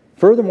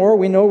 Furthermore,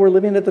 we know we're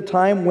living at the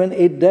time when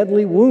a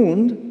deadly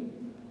wound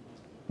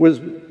was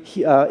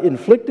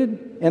inflicted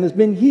and has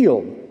been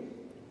healed.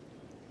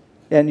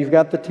 And you've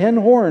got the 10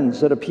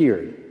 horns that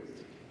appeared.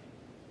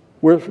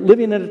 We're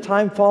living at a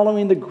time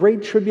following the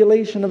great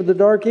tribulation of the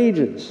dark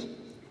ages.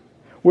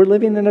 We're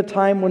living in a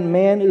time when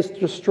man is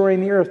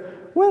destroying the earth.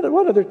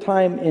 What other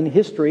time in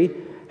history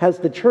has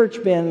the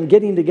church been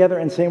getting together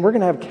and saying, we're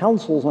going to have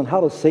councils on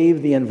how to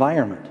save the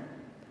environment?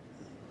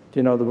 Do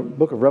you know, the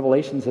book of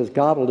Revelation says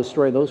God will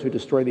destroy those who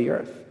destroy the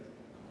earth.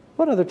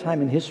 What other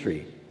time in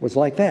history was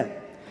like that?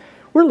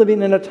 We're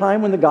living in a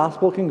time when the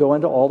gospel can go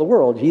into all the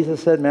world.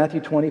 Jesus said, Matthew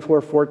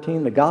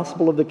 24:14, "The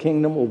gospel of the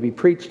kingdom will be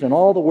preached in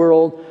all the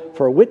world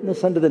for a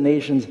witness unto the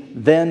nations,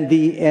 then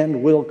the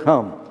end will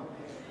come."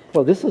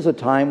 Well, this is a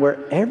time where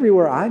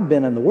everywhere I've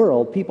been in the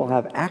world, people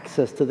have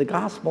access to the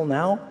gospel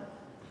now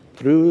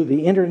through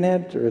the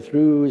internet or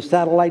through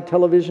satellite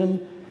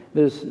television.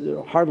 There's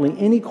hardly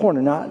any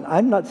corner. Now,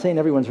 I'm not saying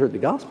everyone's heard the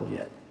gospel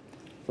yet.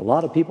 There's a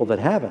lot of people that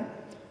haven't.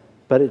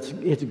 But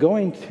it's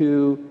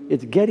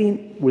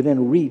getting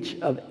within reach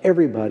of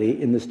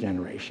everybody in this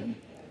generation.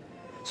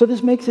 So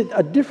this makes it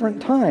a different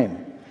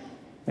time.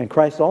 And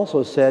Christ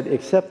also said,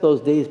 except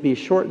those days be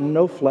shortened,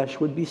 no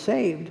flesh would be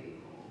saved.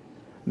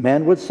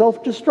 Man would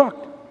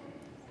self-destruct.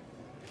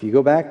 If you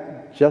go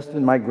back just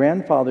in my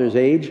grandfather's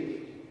age,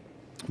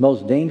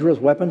 most dangerous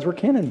weapons were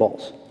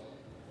cannonballs.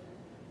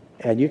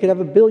 And you could have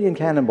 1 billion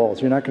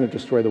cannonballs, you're not going to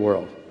destroy the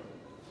world.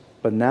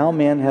 But now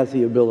man has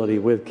the ability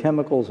with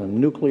chemicals and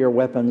nuclear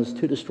weapons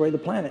to destroy the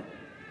planet.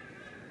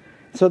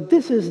 So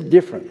this is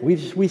different.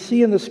 We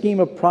see in the scheme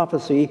of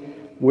prophecy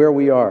where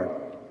we are.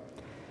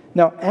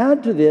 Now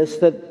add to this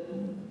that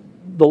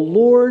the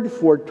Lord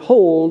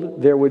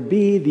foretold there would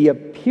be the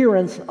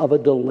appearance of a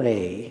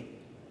delay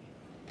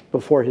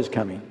before his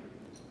coming.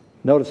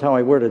 Notice how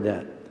I worded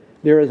that.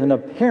 There is an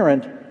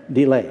apparent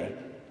delay.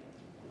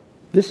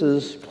 This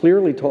is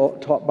clearly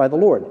taught by the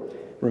Lord.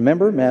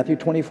 Remember Matthew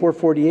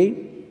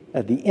 24:48?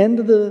 At the end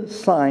of the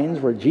signs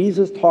where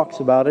Jesus talks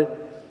about it,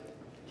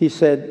 He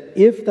said,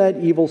 if that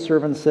evil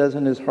servant says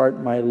in his heart,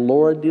 my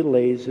Lord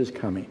delays his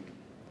coming.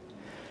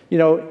 You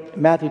know,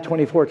 Matthew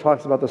 24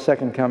 talks about the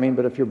second coming,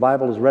 but if your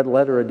Bible is red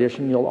letter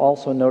edition, you'll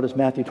also notice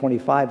Matthew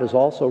 25 is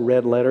also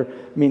red letter,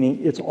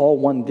 meaning it's all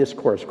one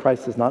discourse.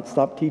 Christ does not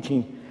stop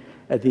teaching.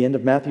 At the end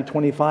of Matthew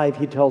 25,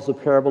 he tells the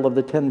parable of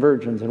the 10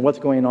 virgins and what's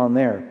going on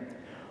there.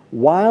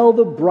 While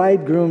the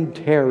bridegroom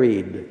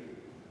tarried,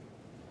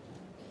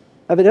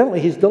 evidently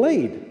he's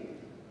delayed.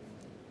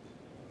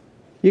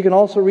 You can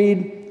also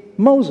read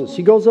Moses.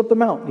 He goes up the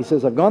mountain. He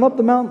says, I've gone up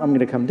the mountain. I'm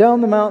going to come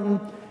down the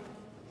mountain.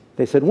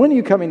 They said, when are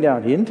you coming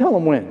down? He didn't tell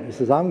them when. He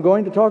says, I'm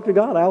going to talk to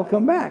God. I'll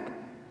come back.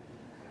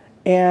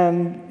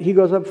 And he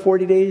goes up,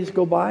 40 days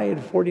go by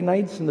and 40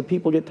 nights, and the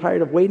people get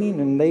tired of waiting,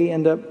 and they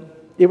end up,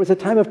 it was a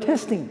time of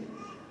testing.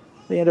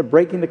 They end up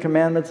breaking the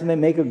commandments, and they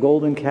make a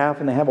golden calf,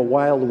 and they have a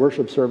wild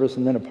worship service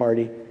and then a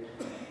party.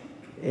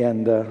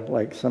 And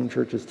like some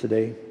churches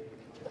today.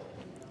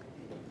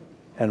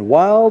 And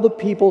while the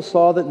people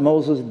saw that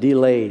Moses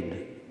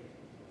delayed,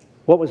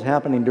 what was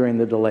happening during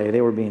the delay?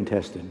 They were being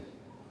tested.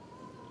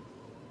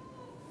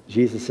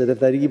 Jesus said, if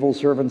that evil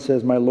servant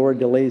says, my Lord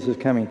delays his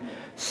coming.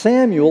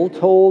 Samuel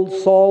told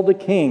Saul the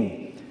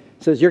king,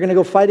 says, you're going to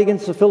go fight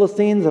against the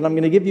Philistines, and I'm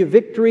going to give you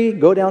victory.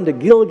 Go down to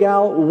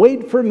Gilgal.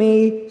 Wait for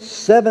me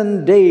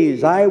 7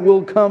 days. I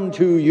will come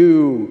to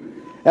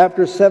you.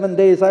 After 7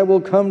 days, I will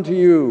come to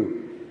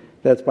you.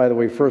 That's, by the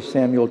way, 1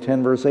 Samuel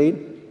 10, verse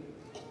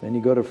 8. Then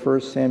you go to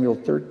 1 Samuel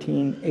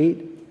 13,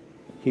 8.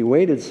 He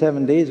waited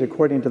 7 days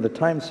according to the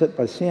time set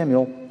by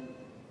Samuel,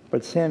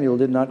 but Samuel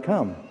did not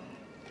come.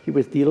 He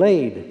was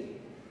delayed.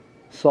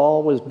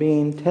 Saul was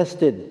being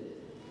tested.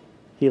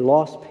 He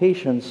lost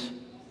patience.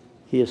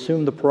 He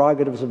assumed the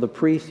prerogatives of the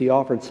priest. He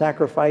offered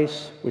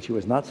sacrifice, which he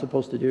was not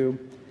supposed to do.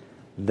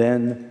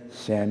 Then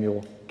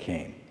Samuel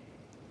came.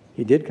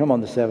 He did come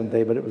on the seventh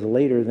day, but it was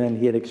later than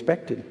he had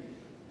expected.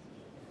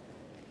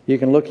 You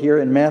can look here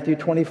in Matthew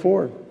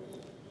 24,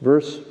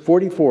 verse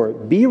 44.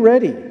 Be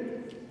ready,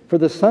 for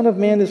the Son of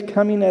Man is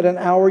coming at an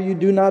hour you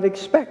do not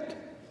expect.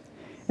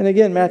 And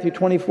again, Matthew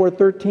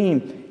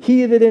 24:13.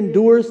 He that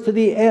endures to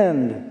the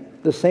end,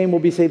 the same will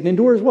be saved.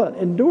 Endures what?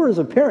 Endures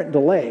apparent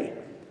delay.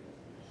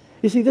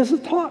 You see, this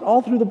is taught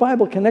all through the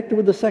Bible, connected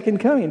with the second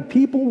coming.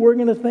 People were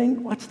going to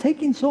think, what's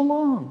taking so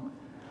long?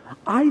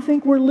 I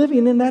think we're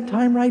living in that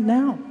time right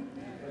now,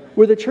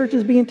 where the church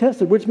is being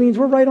tested, which means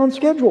we're right on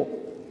schedule.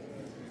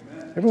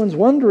 Everyone's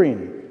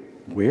wondering,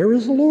 where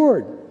is the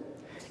Lord?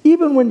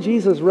 Even when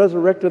Jesus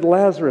resurrected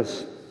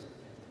Lazarus,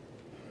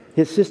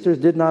 his sisters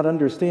did not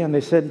understand.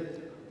 They said,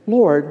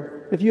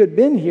 Lord, if you had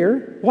been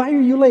here, why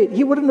are you late?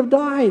 He wouldn't have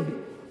died.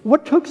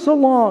 What took so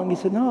long? He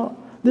said, no,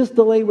 this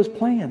delay was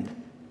planned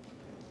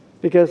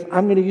because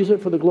I'm going to use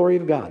it for the glory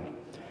of God.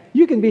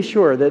 You can be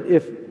sure that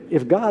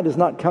if God has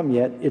not come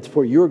yet, it's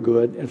for your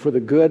good and for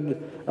the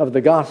good of the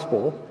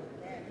gospel.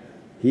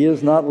 He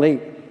is not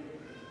late.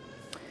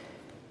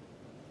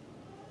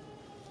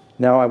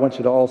 Now, I want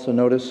you to also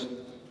notice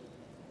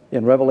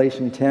in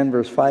Revelation 10,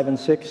 verse 5 and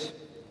 6,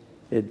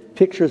 it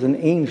pictures an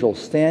angel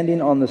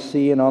standing on the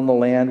sea and on the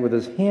land with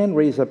his hand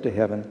raised up to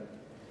heaven.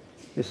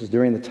 This is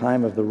during the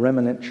time of the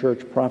remnant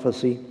church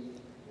prophecy.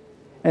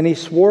 And he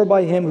swore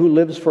by him who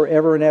lives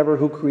forever and ever,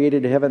 who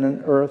created heaven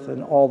and earth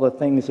and all the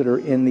things that are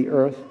in the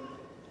earth,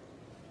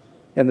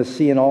 and the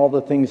sea and all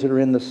the things that are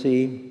in the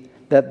sea,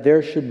 that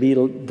there should be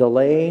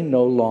delay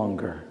no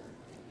longer.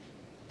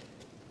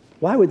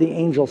 Why would the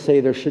angel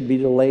say there should be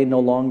delay no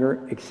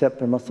longer, except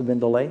there must have been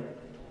delay?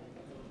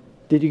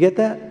 Did you get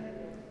that?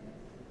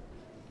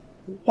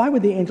 Why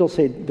would the angel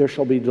say there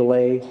shall be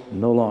delay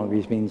no longer?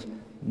 This means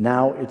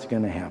now it's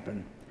going to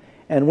happen.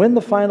 And when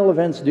the final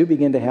events do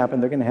begin to happen,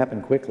 they're going to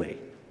happen quickly.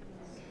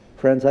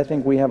 Friends, I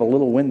think we have a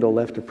little window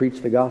left to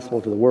preach the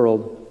gospel to the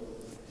world.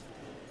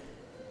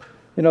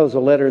 You know, there's a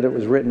letter that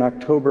was written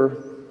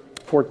October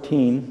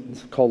 14.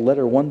 It's called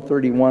Letter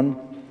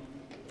 131.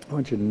 I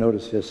want you to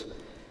notice this.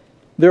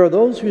 There are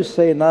those who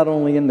say not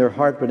only in their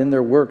heart but in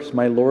their works,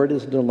 my Lord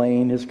is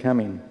delaying his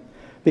coming.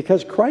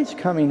 Because Christ's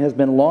coming has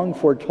been long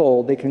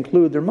foretold, they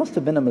conclude there must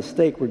have been a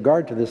mistake with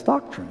regard to this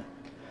doctrine.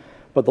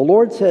 But the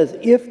Lord says,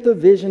 if the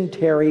vision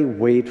tarry,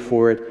 wait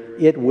for it.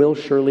 It will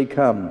surely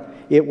come.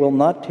 It will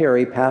not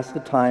tarry past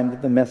the time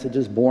that the message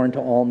is borne to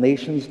all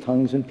nations,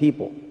 tongues, and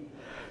people.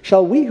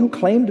 Shall we who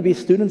claim to be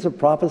students of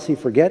prophecy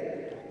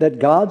forget that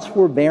God's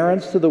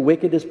forbearance to the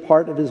wicked is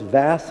part of his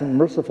vast and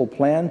merciful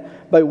plan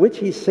by which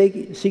he's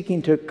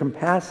seeking to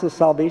compass the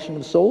salvation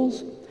of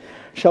souls?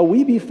 Shall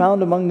we be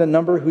found among the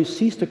number who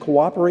cease to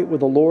cooperate with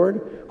the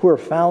Lord, who are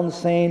found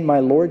saying, my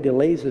Lord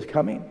delays his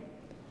coming?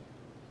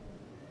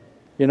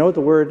 You know what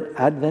the word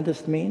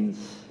Adventist means?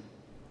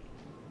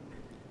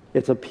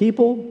 It's a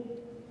people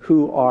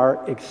who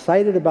are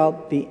excited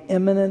about the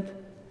imminent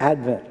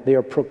advent. They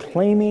are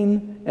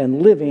proclaiming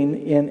and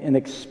living in an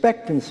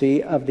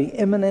expectancy of the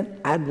imminent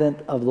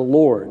advent of the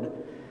Lord.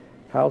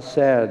 How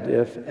sad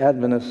if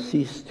Adventists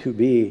cease to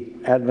be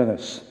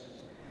Adventists.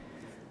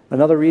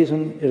 Another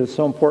reason it is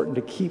so important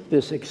to keep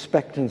this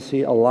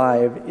expectancy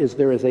alive is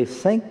there is a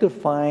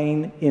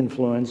sanctifying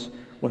influence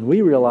when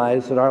we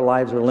realize that our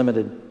lives are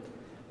limited,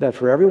 that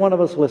for every one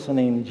of us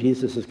listening,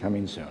 Jesus is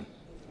coming soon.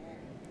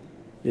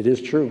 It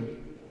is true.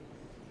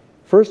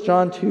 1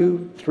 John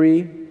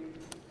 3,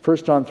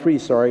 verse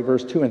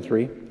 2 and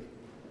 3.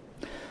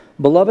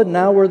 Beloved,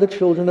 now we're the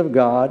children of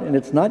God, and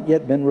it's not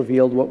yet been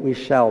revealed what we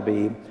shall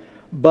be.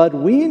 But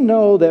we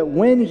know that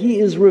when he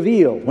is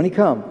revealed, when he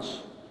comes,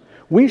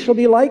 we shall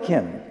be like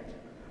him,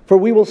 for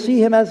we will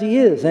see him as he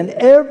is. And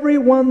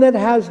everyone that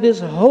has this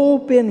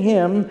hope in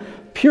him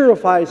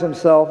purifies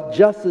himself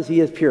just as he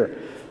is pure.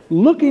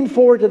 Looking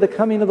forward to the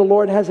coming of the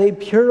Lord has a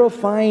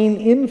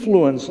purifying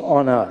influence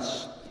on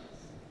us.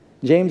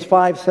 James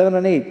 5, 7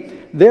 and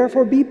 8.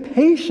 Therefore be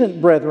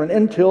patient, brethren,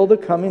 until the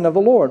coming of the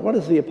Lord. What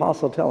is the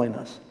apostle telling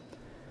us?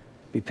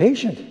 Be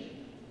patient.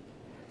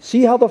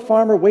 See how the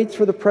farmer waits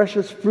for the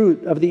precious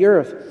fruit of the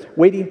earth,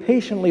 waiting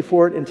patiently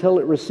for it until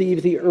it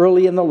receives the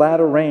early and the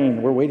latter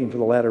rain. We're waiting for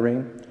the latter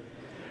rain.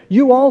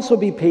 You also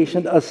be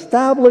patient.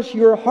 Establish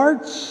your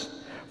hearts,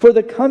 for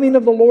the coming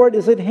of the Lord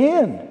is at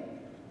hand.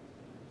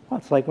 Well,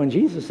 it's like when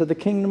Jesus said the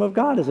kingdom of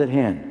God is at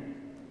hand.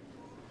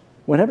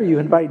 Whenever you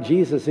invite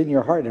Jesus in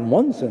your heart, in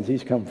one sense,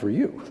 he's come for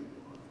you.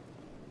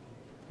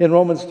 In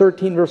Romans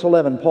 13, verse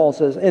 11, Paul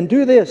says, and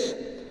do this,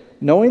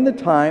 knowing the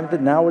time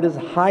that now it is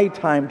high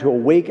time to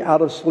awake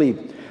out of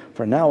sleep.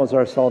 For now is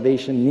our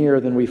salvation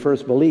nearer than we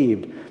first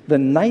believed. The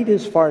night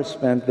is far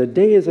spent, the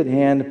day is at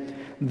hand.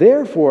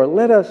 Therefore,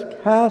 let us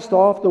cast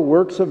off the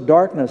works of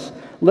darkness.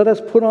 Let us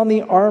put on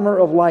the armor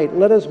of light.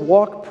 Let us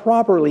walk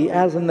properly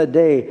as in the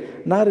day,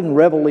 not in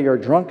revelry or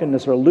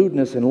drunkenness or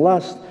lewdness, in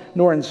lust,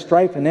 nor in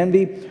strife and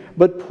envy,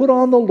 but put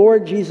on the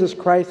Lord Jesus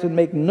Christ and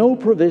make no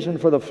provision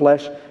for the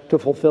flesh to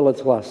fulfill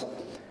its lusts.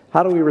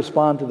 How do we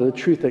respond to the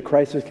truth that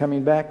Christ is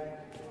coming back?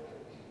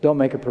 Don't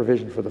make a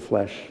provision for the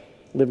flesh.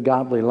 Live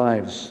godly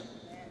lives.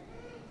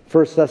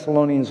 1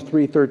 Thessalonians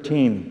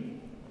 3:13.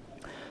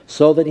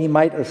 So that he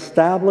might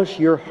establish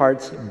your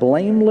hearts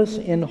blameless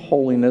in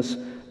holiness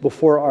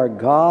before our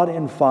God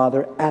and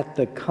Father at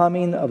the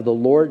coming of the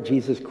Lord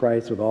Jesus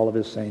Christ with all of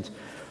his saints.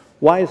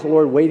 Why is the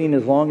Lord waiting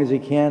as long as he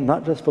can?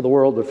 Not just for the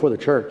world, but for the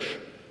church.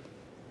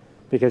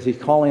 Because he's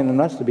calling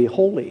on us to be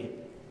holy.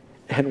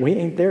 And we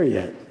ain't there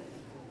yet.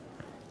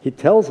 He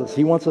tells us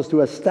he wants us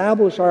to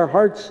establish our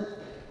hearts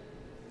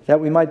that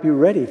we might be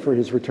ready for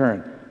his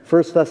return.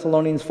 1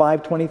 Thessalonians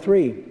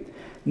 5:23.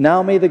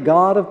 Now may the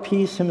God of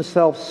peace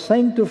himself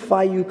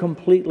sanctify you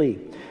completely.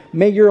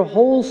 May your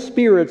whole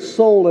spirit,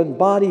 soul, and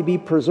body be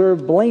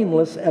preserved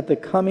blameless at the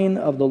coming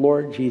of the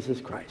Lord Jesus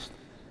Christ.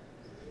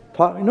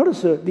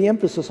 Notice the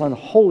emphasis on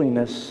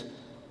holiness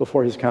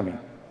before his coming.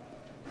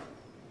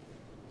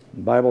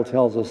 The Bible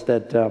tells us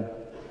that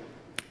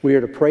we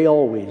are to pray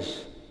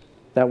always,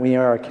 that we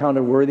are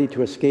accounted worthy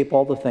to escape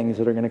all the things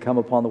that are going to come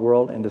upon the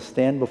world and to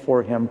stand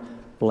before him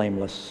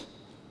blameless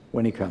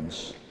when he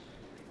comes.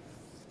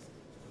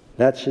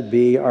 That should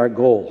be our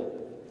goal,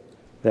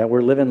 that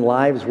we're living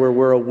lives where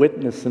we're a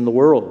witness in the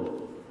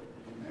world.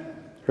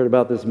 Heard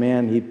about this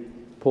man. He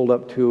pulled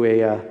up to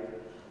a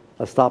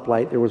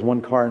stoplight. There was one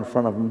car in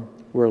front of him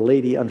where a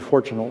lady,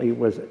 unfortunately,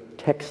 was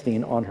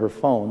texting on her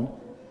phone,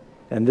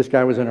 and this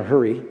guy was in a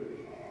hurry,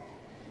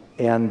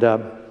 and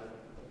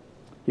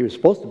he was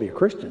supposed to be a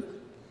Christian.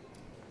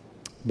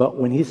 But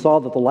when he saw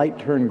that the light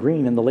turned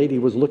green and the lady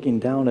was looking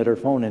down at her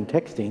phone and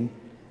texting,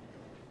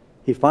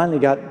 he finally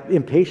got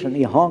impatient.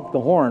 He honked the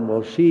horn.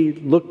 Well, she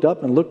looked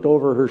up and looked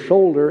over her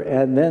shoulder,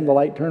 and then the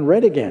light turned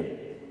red again.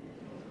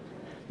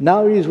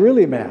 Now he's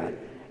really mad,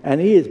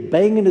 and he is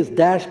banging his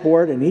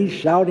dashboard, and he's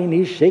shouting,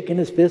 he's shaking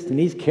his fist, and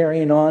he's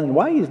carrying on. And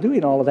while he's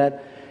doing all of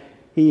that,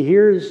 he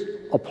hears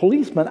a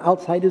policeman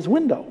outside his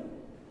window.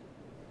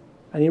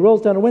 And he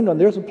rolls down the window, and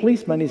there's a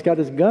policeman. He's got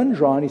his gun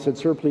drawn. He said,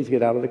 "Sir, please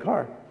get out of the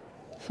car."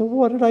 So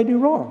what did I do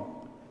wrong?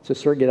 He said,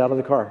 "Sir, get out of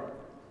the car."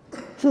 He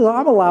says,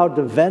 "I'm allowed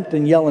to vent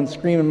and yell and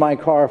scream in my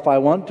car if I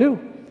want to." He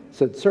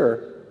said,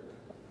 "Sir,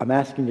 I'm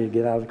asking you to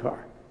get out of the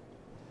car."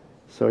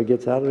 So he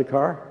gets out of the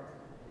car,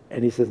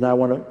 and he says, "Now I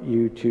want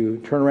you to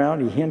turn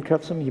around." He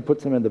handcuffs him. He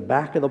puts him in the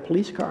back of the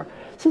police car.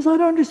 He says, "I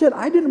don't understand.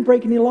 I didn't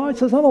break any law." He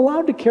says, "I'm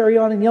allowed to carry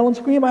on and yell and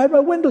scream. I had my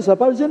windows up.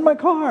 I was in my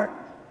car."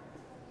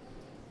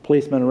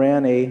 Policeman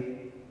ran a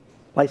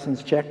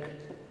license check,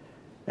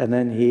 and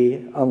then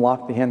he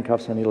unlocked the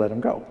handcuffs and he let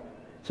him go.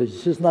 So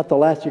this is not the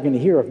last you're going to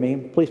hear of me.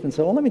 The policeman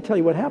said, "Well, let me tell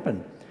you what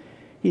happened."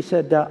 He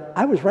said,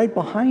 "I was right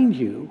behind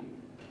you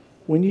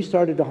when you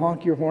started to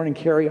honk your horn and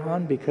carry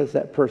on because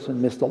that person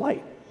missed a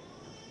light."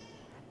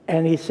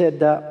 And he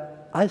said,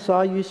 "I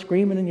saw you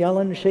screaming and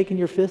yelling and shaking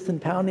your fist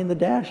and pounding the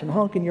dash and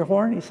honking your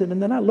horn." He said,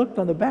 "And then I looked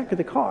on the back of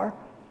the car,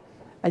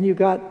 and you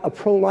got a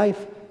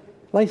pro-life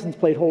license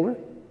plate holder.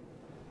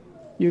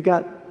 You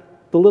got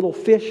the little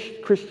fish,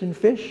 Christian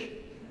fish.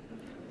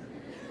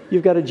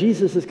 You've got a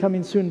Jesus is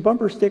coming soon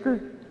bumper sticker."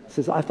 He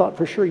says, "I thought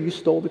for sure you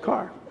stole the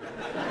car."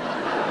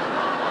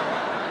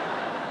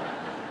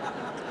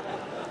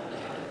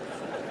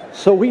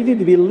 So we need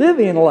to be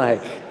living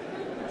like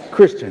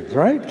Christians,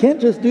 right?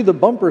 Can't just do the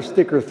bumper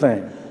sticker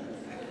thing.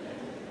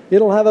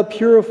 It'll have a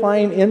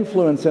purifying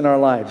influence in our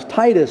lives.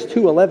 Titus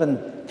 2:11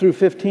 through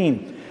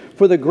 15.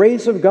 For the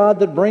grace of God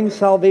that brings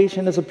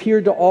salvation has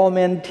appeared to all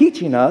men,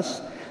 teaching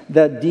us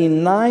that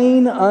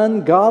denying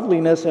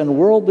ungodliness and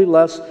worldly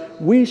lusts,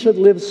 we should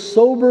live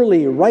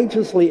soberly,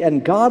 righteously,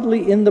 and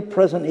godly in the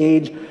present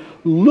age,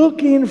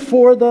 looking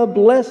for the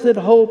blessed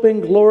hope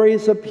and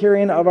glorious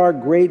appearing of our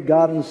great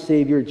God and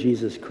Savior,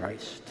 Jesus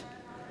Christ.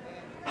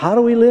 How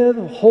do we live?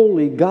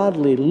 Holy,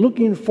 godly,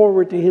 looking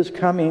forward to his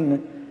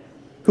coming,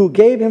 who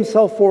gave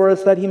himself for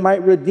us that he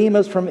might redeem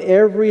us from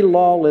every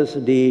lawless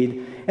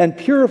deed and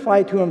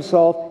purify to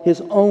himself his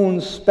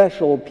own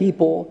special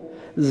people,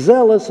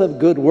 zealous of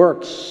good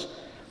works.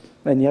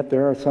 And yet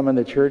there are some in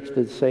the church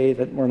that say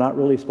that we're not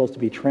really supposed to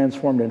be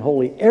transformed and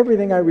holy.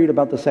 Everything I read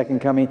about the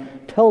second coming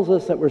tells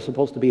us that we're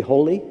supposed to be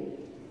holy.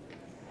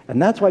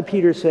 And that's why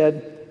Peter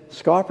said,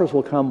 scoffers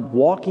will come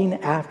walking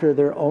after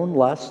their own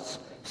lusts,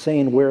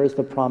 saying, where is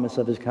the promise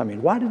of his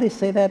coming? Why do they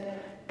say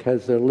that?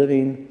 Because they're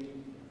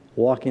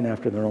walking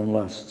after their own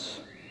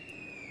lusts.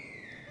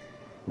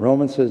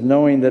 Romans says,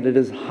 knowing that it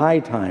is high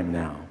time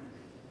now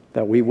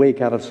that we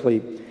wake out of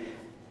sleep.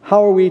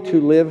 How are we to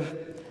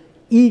live?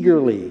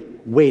 Eagerly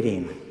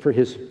waiting for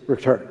his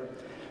return.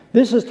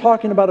 This is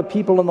talking about a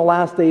people in the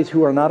last days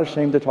who are not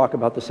ashamed to talk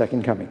about the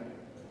second coming.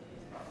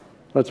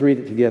 Let's read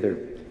it together.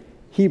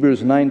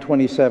 Hebrews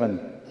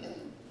 9:27.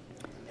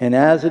 And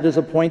as it is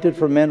appointed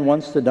for men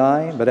once to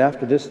die, but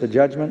after this the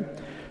judgment,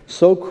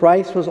 so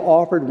Christ was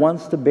offered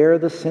once to bear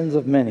the sins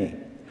of many.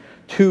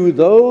 To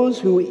those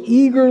who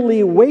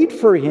eagerly wait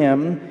for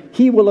him,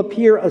 he will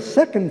appear a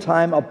second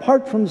time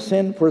apart from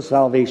sin for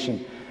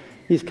salvation.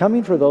 He's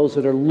coming for those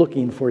that are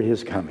looking for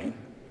his coming.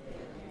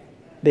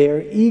 They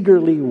are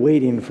eagerly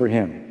waiting for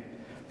him.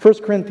 1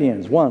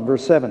 Corinthians 1,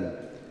 verse 7.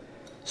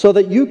 So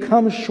that you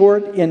come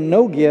short in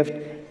no gift,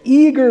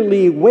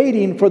 eagerly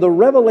waiting for the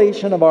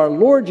revelation of our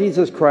Lord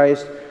Jesus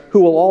Christ, who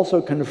will also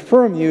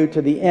confirm you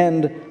to the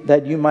end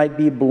that you might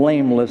be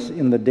blameless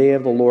in the day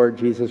of the Lord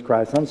Jesus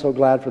Christ. I'm so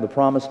glad for the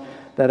promise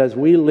that as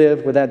we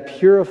live with that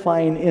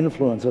purifying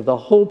influence of the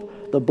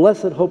hope, the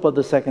blessed hope of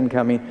the second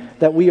coming,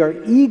 that we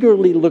are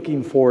eagerly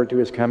looking forward to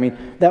his coming,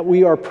 that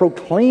we are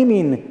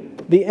proclaiming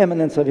the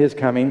imminence of his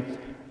coming,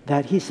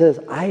 that he says,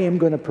 I am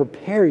going to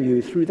prepare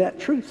you through that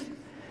truth.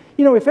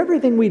 You know, if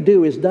everything we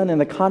do is done in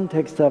the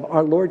context of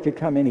our Lord could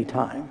come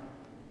anytime,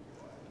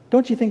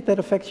 don't you think that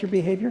affects your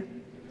behavior?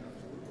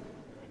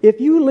 If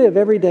you live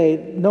every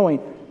day knowing,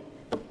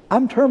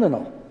 I'm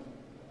terminal,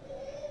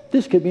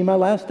 this could be my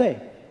last day,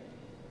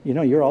 you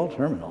know, you're all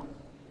terminal.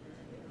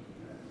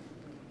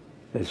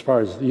 As far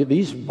as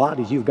these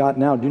bodies you've got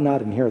now do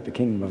not inherit the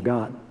kingdom of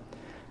God.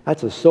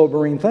 That's a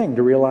sobering thing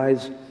to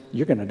realize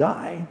you're going to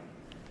die.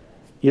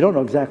 You don't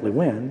know exactly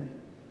when.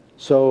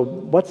 So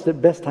what's the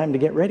best time to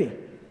get ready?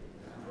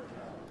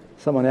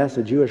 Someone asked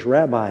a Jewish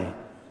rabbi,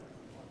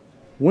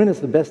 when is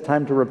the best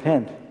time to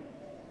repent?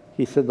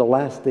 He said, the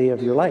last day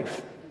of your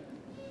life.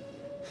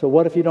 So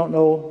what if you don't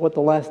know what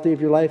the last day of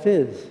your life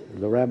is?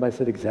 The rabbi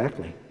said,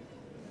 exactly.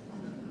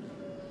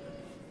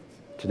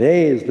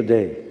 Today is the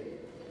day.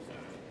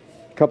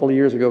 A couple of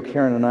years ago,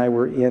 Karen and I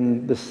were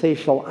in the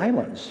Seychelles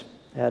Islands.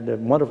 Had a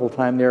wonderful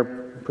time there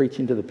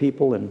preaching to the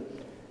people and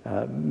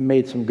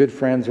made some good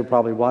friends who are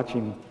probably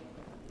watching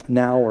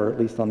now, or at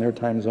least on their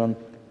time zone.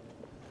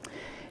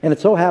 And it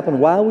so happened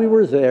while we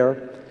were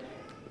there,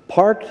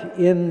 parked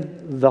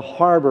in the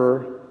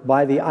harbor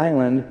by the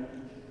island,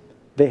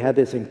 they had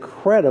this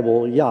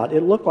incredible yacht.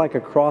 It looked like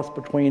a cross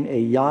between a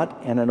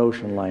yacht and an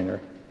ocean liner.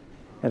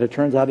 And it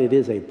turns out it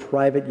is a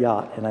private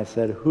yacht. And I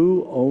said,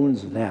 who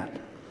owns that?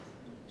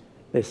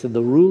 They said,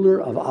 the ruler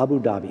of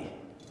Abu Dhabi.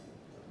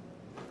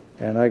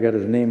 And I got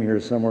his name here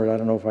somewhere. I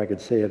don't know if I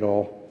could say it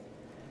all.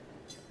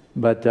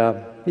 But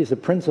he's the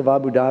Prince of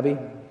Abu Dhabi,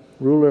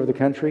 ruler of the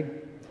country.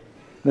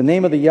 The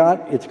name of the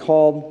yacht, it's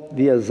called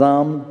the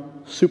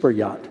Azam Super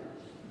Yacht.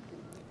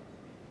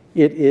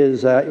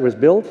 It was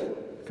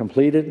built,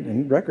 completed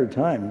in record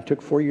time. It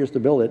took 4 years to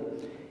build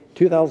it.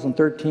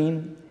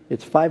 2013,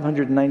 it's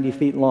 590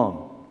 feet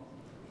long.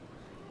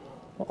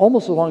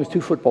 Almost as long as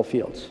 2 football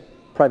fields.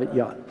 Private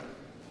yacht.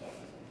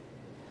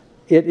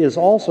 It is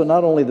also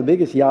not only the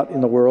biggest yacht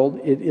in the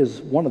world, it is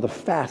one of the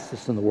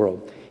fastest in the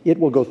world. It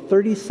will go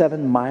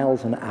 37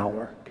 miles an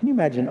hour. Can you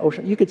imagine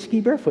ocean? You could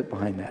ski barefoot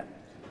behind that.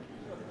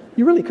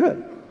 You really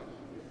could.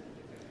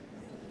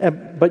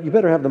 But you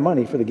better have the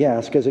money for the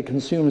gas because it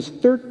consumes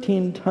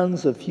 13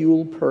 tons of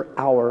fuel per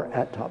hour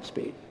at top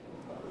speed.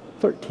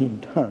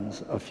 13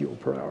 tons of fuel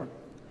per hour.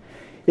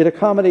 It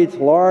accommodates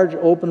large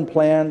open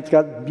plan. It's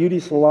got beauty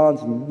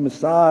salons and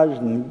massage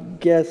and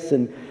guests,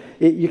 and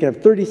you can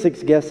have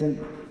 36 guests.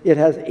 And it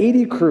has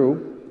 80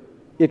 crew.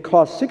 It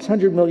costs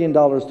 $600 million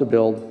to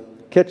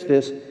build. Catch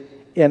this,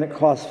 and it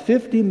costs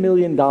 $50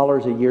 million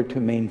a year to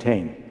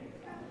maintain.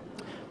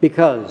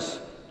 Because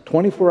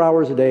 24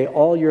 hours a day,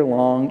 all year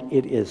long,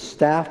 it is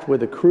staffed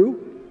with a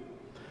crew.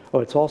 Oh,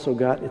 it's also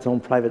got its own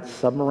private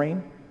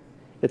submarine.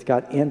 It's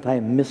got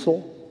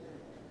anti-missile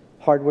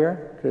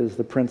hardware, because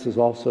the prince is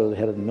also the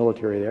head of the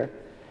military there.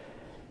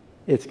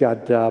 It's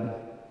got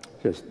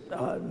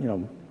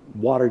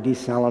water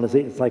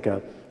desalinization. It's like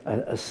a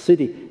a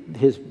city.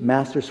 His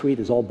master suite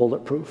is all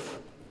bulletproof.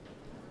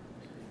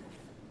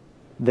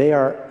 They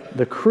are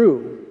the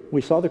crew.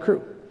 We saw the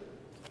crew.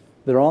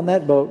 They're on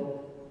that boat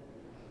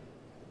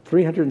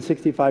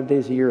 365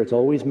 days a year. It's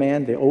always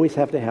manned. They always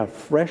have to have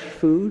fresh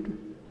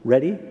food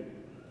ready.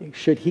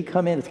 Should he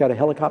come in, it's got a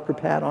helicopter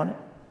pad on it.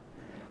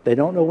 They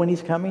don't know when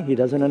he's coming. He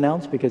doesn't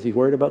announce because he's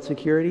worried about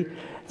security.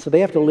 So they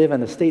have to live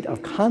in a state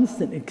of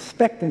constant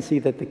expectancy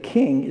that the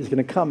king is going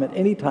to come at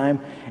any time,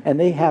 and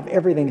they have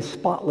everything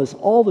spotless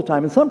all the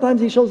time. And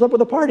sometimes he shows up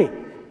with a party.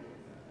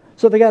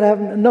 So they got to have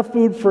enough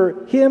food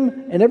for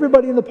him and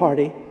everybody in the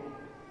party.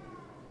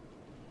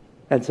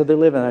 And so they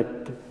live in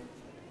a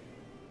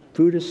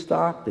food is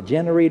stocked, the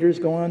generator's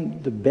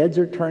going, the beds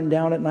are turned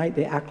down at night.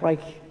 They act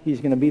like he's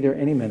going to be there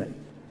any minute.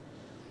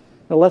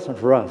 The lesson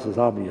for us is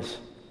obvious.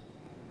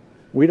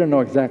 We don't know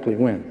exactly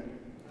when.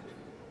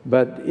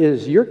 But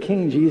is your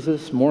King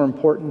Jesus more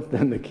important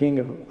than the king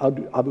of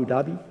Abu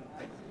Dhabi?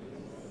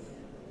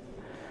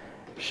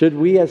 Should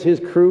we as his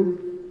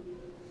crew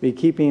be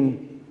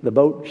keeping the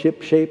boat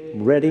ship-shape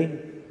ready,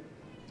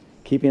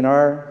 keeping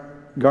our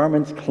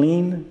garments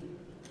clean,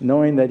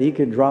 knowing that he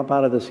could drop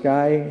out of the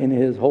sky in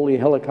his holy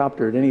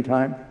helicopter at any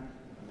time?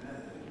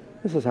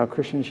 This is how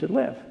Christians should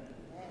live.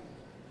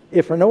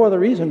 If for no other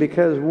reason,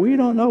 because we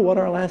don't know what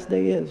our last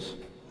day is.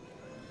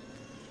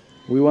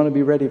 We want to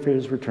be ready for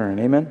his return.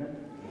 Amen?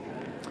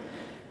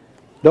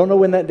 Don't know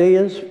when that day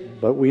is,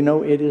 but we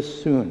know it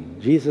is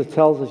soon. Jesus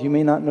tells us you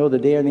may not know the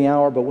day and the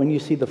hour, but when you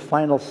see the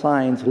final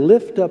signs,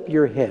 lift up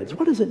your heads.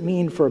 What does it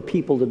mean for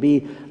people to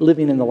be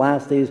living in the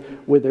last days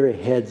with their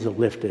heads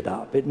lifted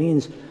up? It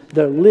means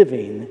they're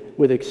living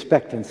with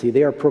expectancy.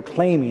 They are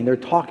proclaiming, they're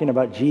talking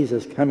about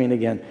Jesus coming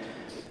again.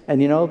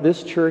 And you know,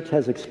 this church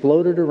has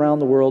exploded around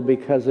the world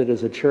because it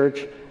is a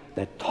church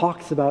that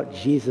talks about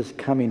Jesus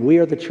coming. We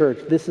are the church.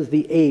 This is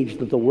the age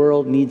that the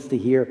world needs to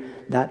hear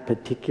that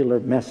particular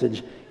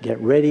message. Get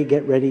ready,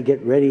 get ready,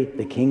 get ready.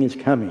 The King is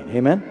coming.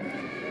 Amen?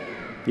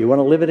 You want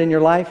to live it in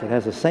your life? It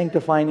has a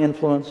sanctifying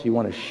influence. You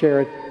want to share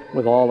it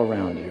with all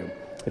around you.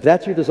 If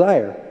that's your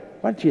desire,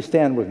 why don't you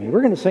stand with me? We're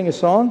going to sing a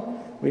song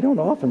we don't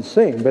often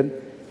sing, but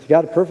it's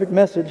got a perfect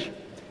message.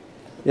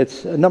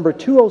 It's number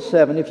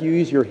 207 if you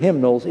use your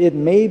hymnals. It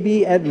may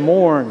be at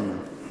morn.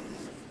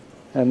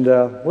 And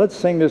let's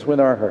sing this with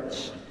our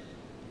hearts.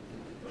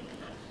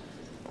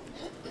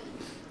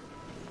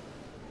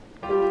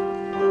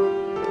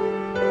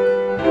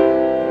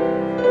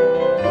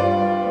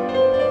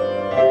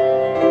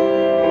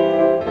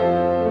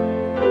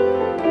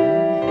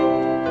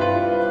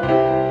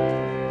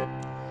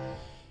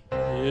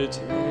 It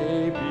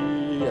may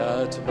be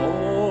at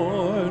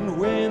morn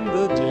when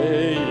the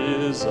day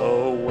is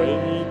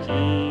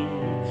awaking,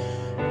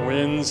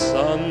 when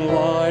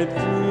sunlight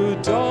through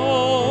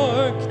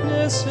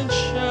darkness and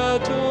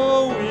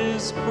shadow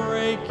is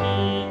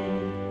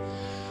breaking,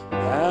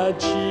 that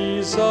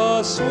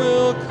Jesus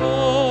will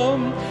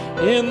come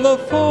in the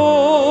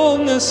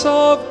fullness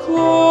of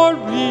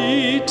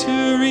glory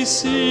to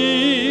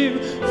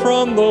receive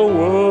from the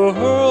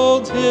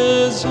world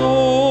his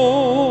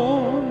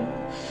own.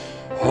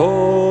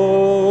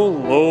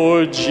 Oh,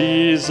 Lord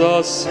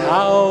Jesus,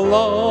 how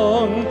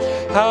long,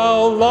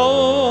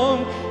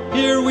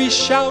 here we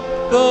shout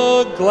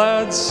the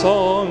glad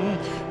song,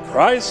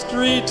 Christ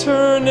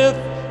returneth,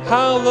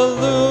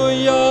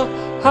 hallelujah,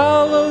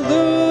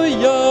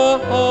 hallelujah,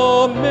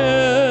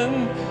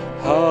 amen,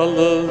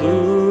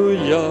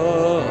 hallelujah,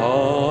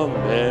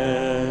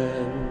 amen.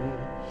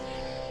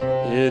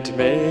 It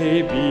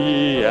may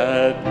be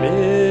at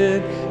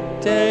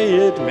midday,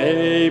 it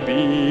may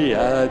be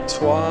at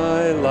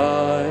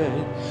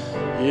twilight,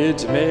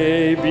 it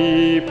may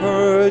be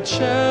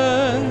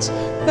perchance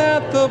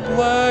that the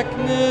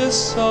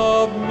blackness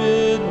of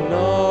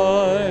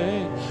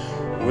midnight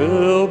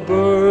will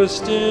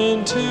burst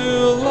into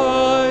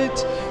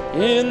light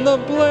in the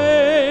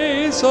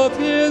blaze of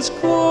his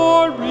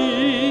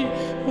glory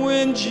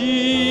when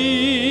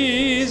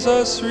Jesus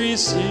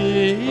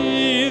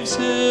receives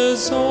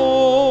his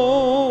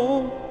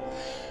own.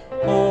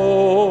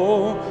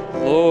 Oh,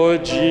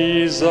 Lord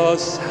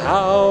Jesus,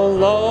 how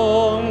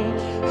long,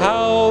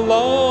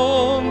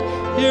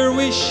 here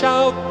we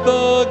shout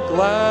the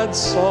glad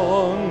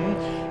song,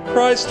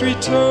 Christ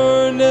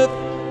returneth,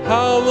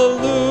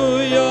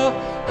 hallelujah,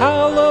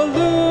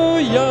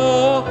 hallelujah,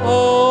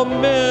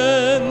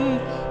 amen,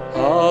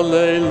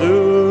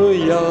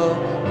 hallelujah,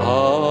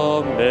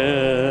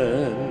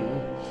 amen.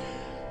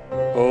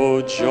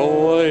 Oh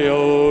joy,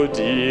 oh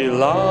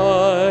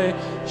delight,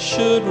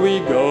 should we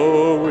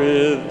go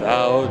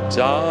without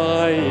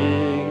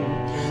dying?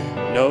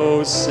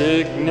 No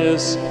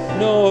sickness,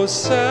 no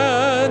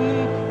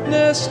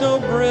sadness, no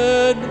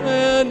bread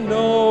and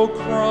no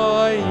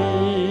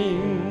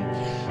crying.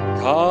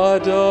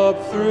 Caught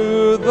up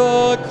through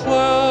the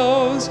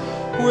clouds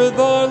with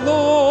our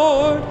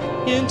Lord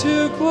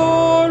into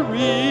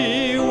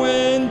glory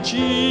when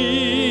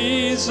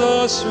Jesus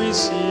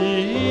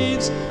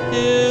receives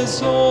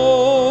his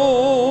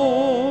own.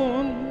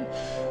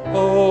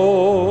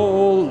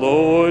 Oh,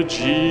 Lord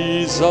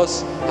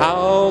Jesus,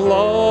 how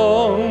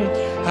long,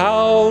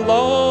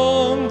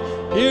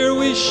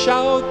 we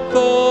shout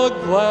the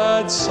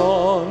glad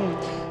song.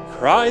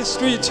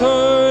 Christ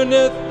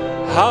returneth,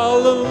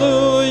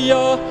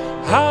 hallelujah,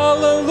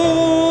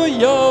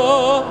 hallelujah,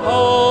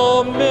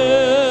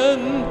 amen,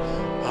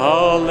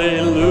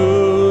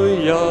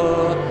 hallelujah,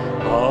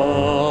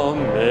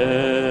 amen.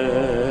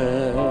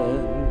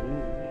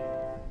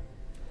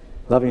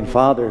 Loving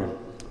Father,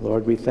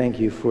 Lord, we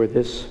thank you for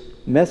this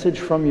message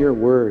from your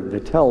word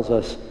that tells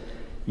us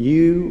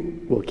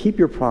you will keep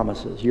your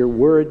promises. Your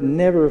word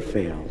never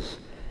fails,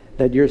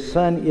 that your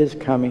Son is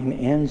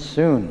coming and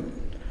soon.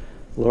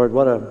 Lord,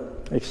 what an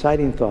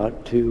exciting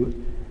thought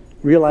to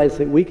realize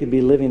that we could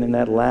be living in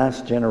that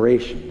last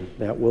generation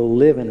that will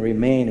live and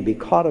remain and be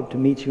caught up to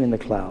meet you in the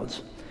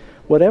clouds.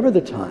 Whatever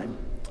the time,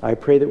 I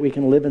pray that we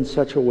can live in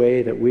such a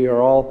way that we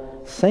are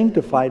all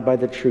sanctified by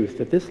the truth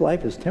that this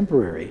life is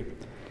temporary,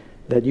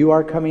 that you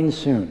are coming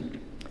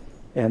soon,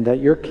 and that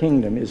your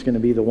kingdom is going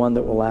to be the one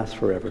that will last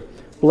forever.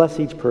 Bless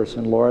each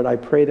person, Lord. I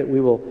pray that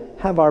we will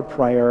have our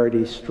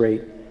priorities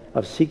straight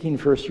of seeking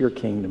first your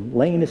kingdom,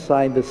 laying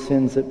aside the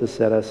sins that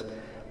beset us,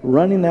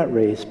 running that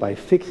race by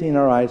fixing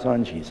our eyes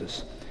on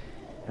Jesus.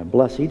 And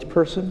bless each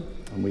person,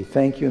 and we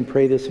thank you and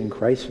pray this in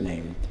Christ's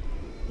name.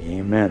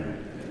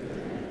 Amen.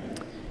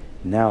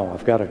 Now,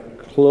 I've got a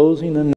closing announcement.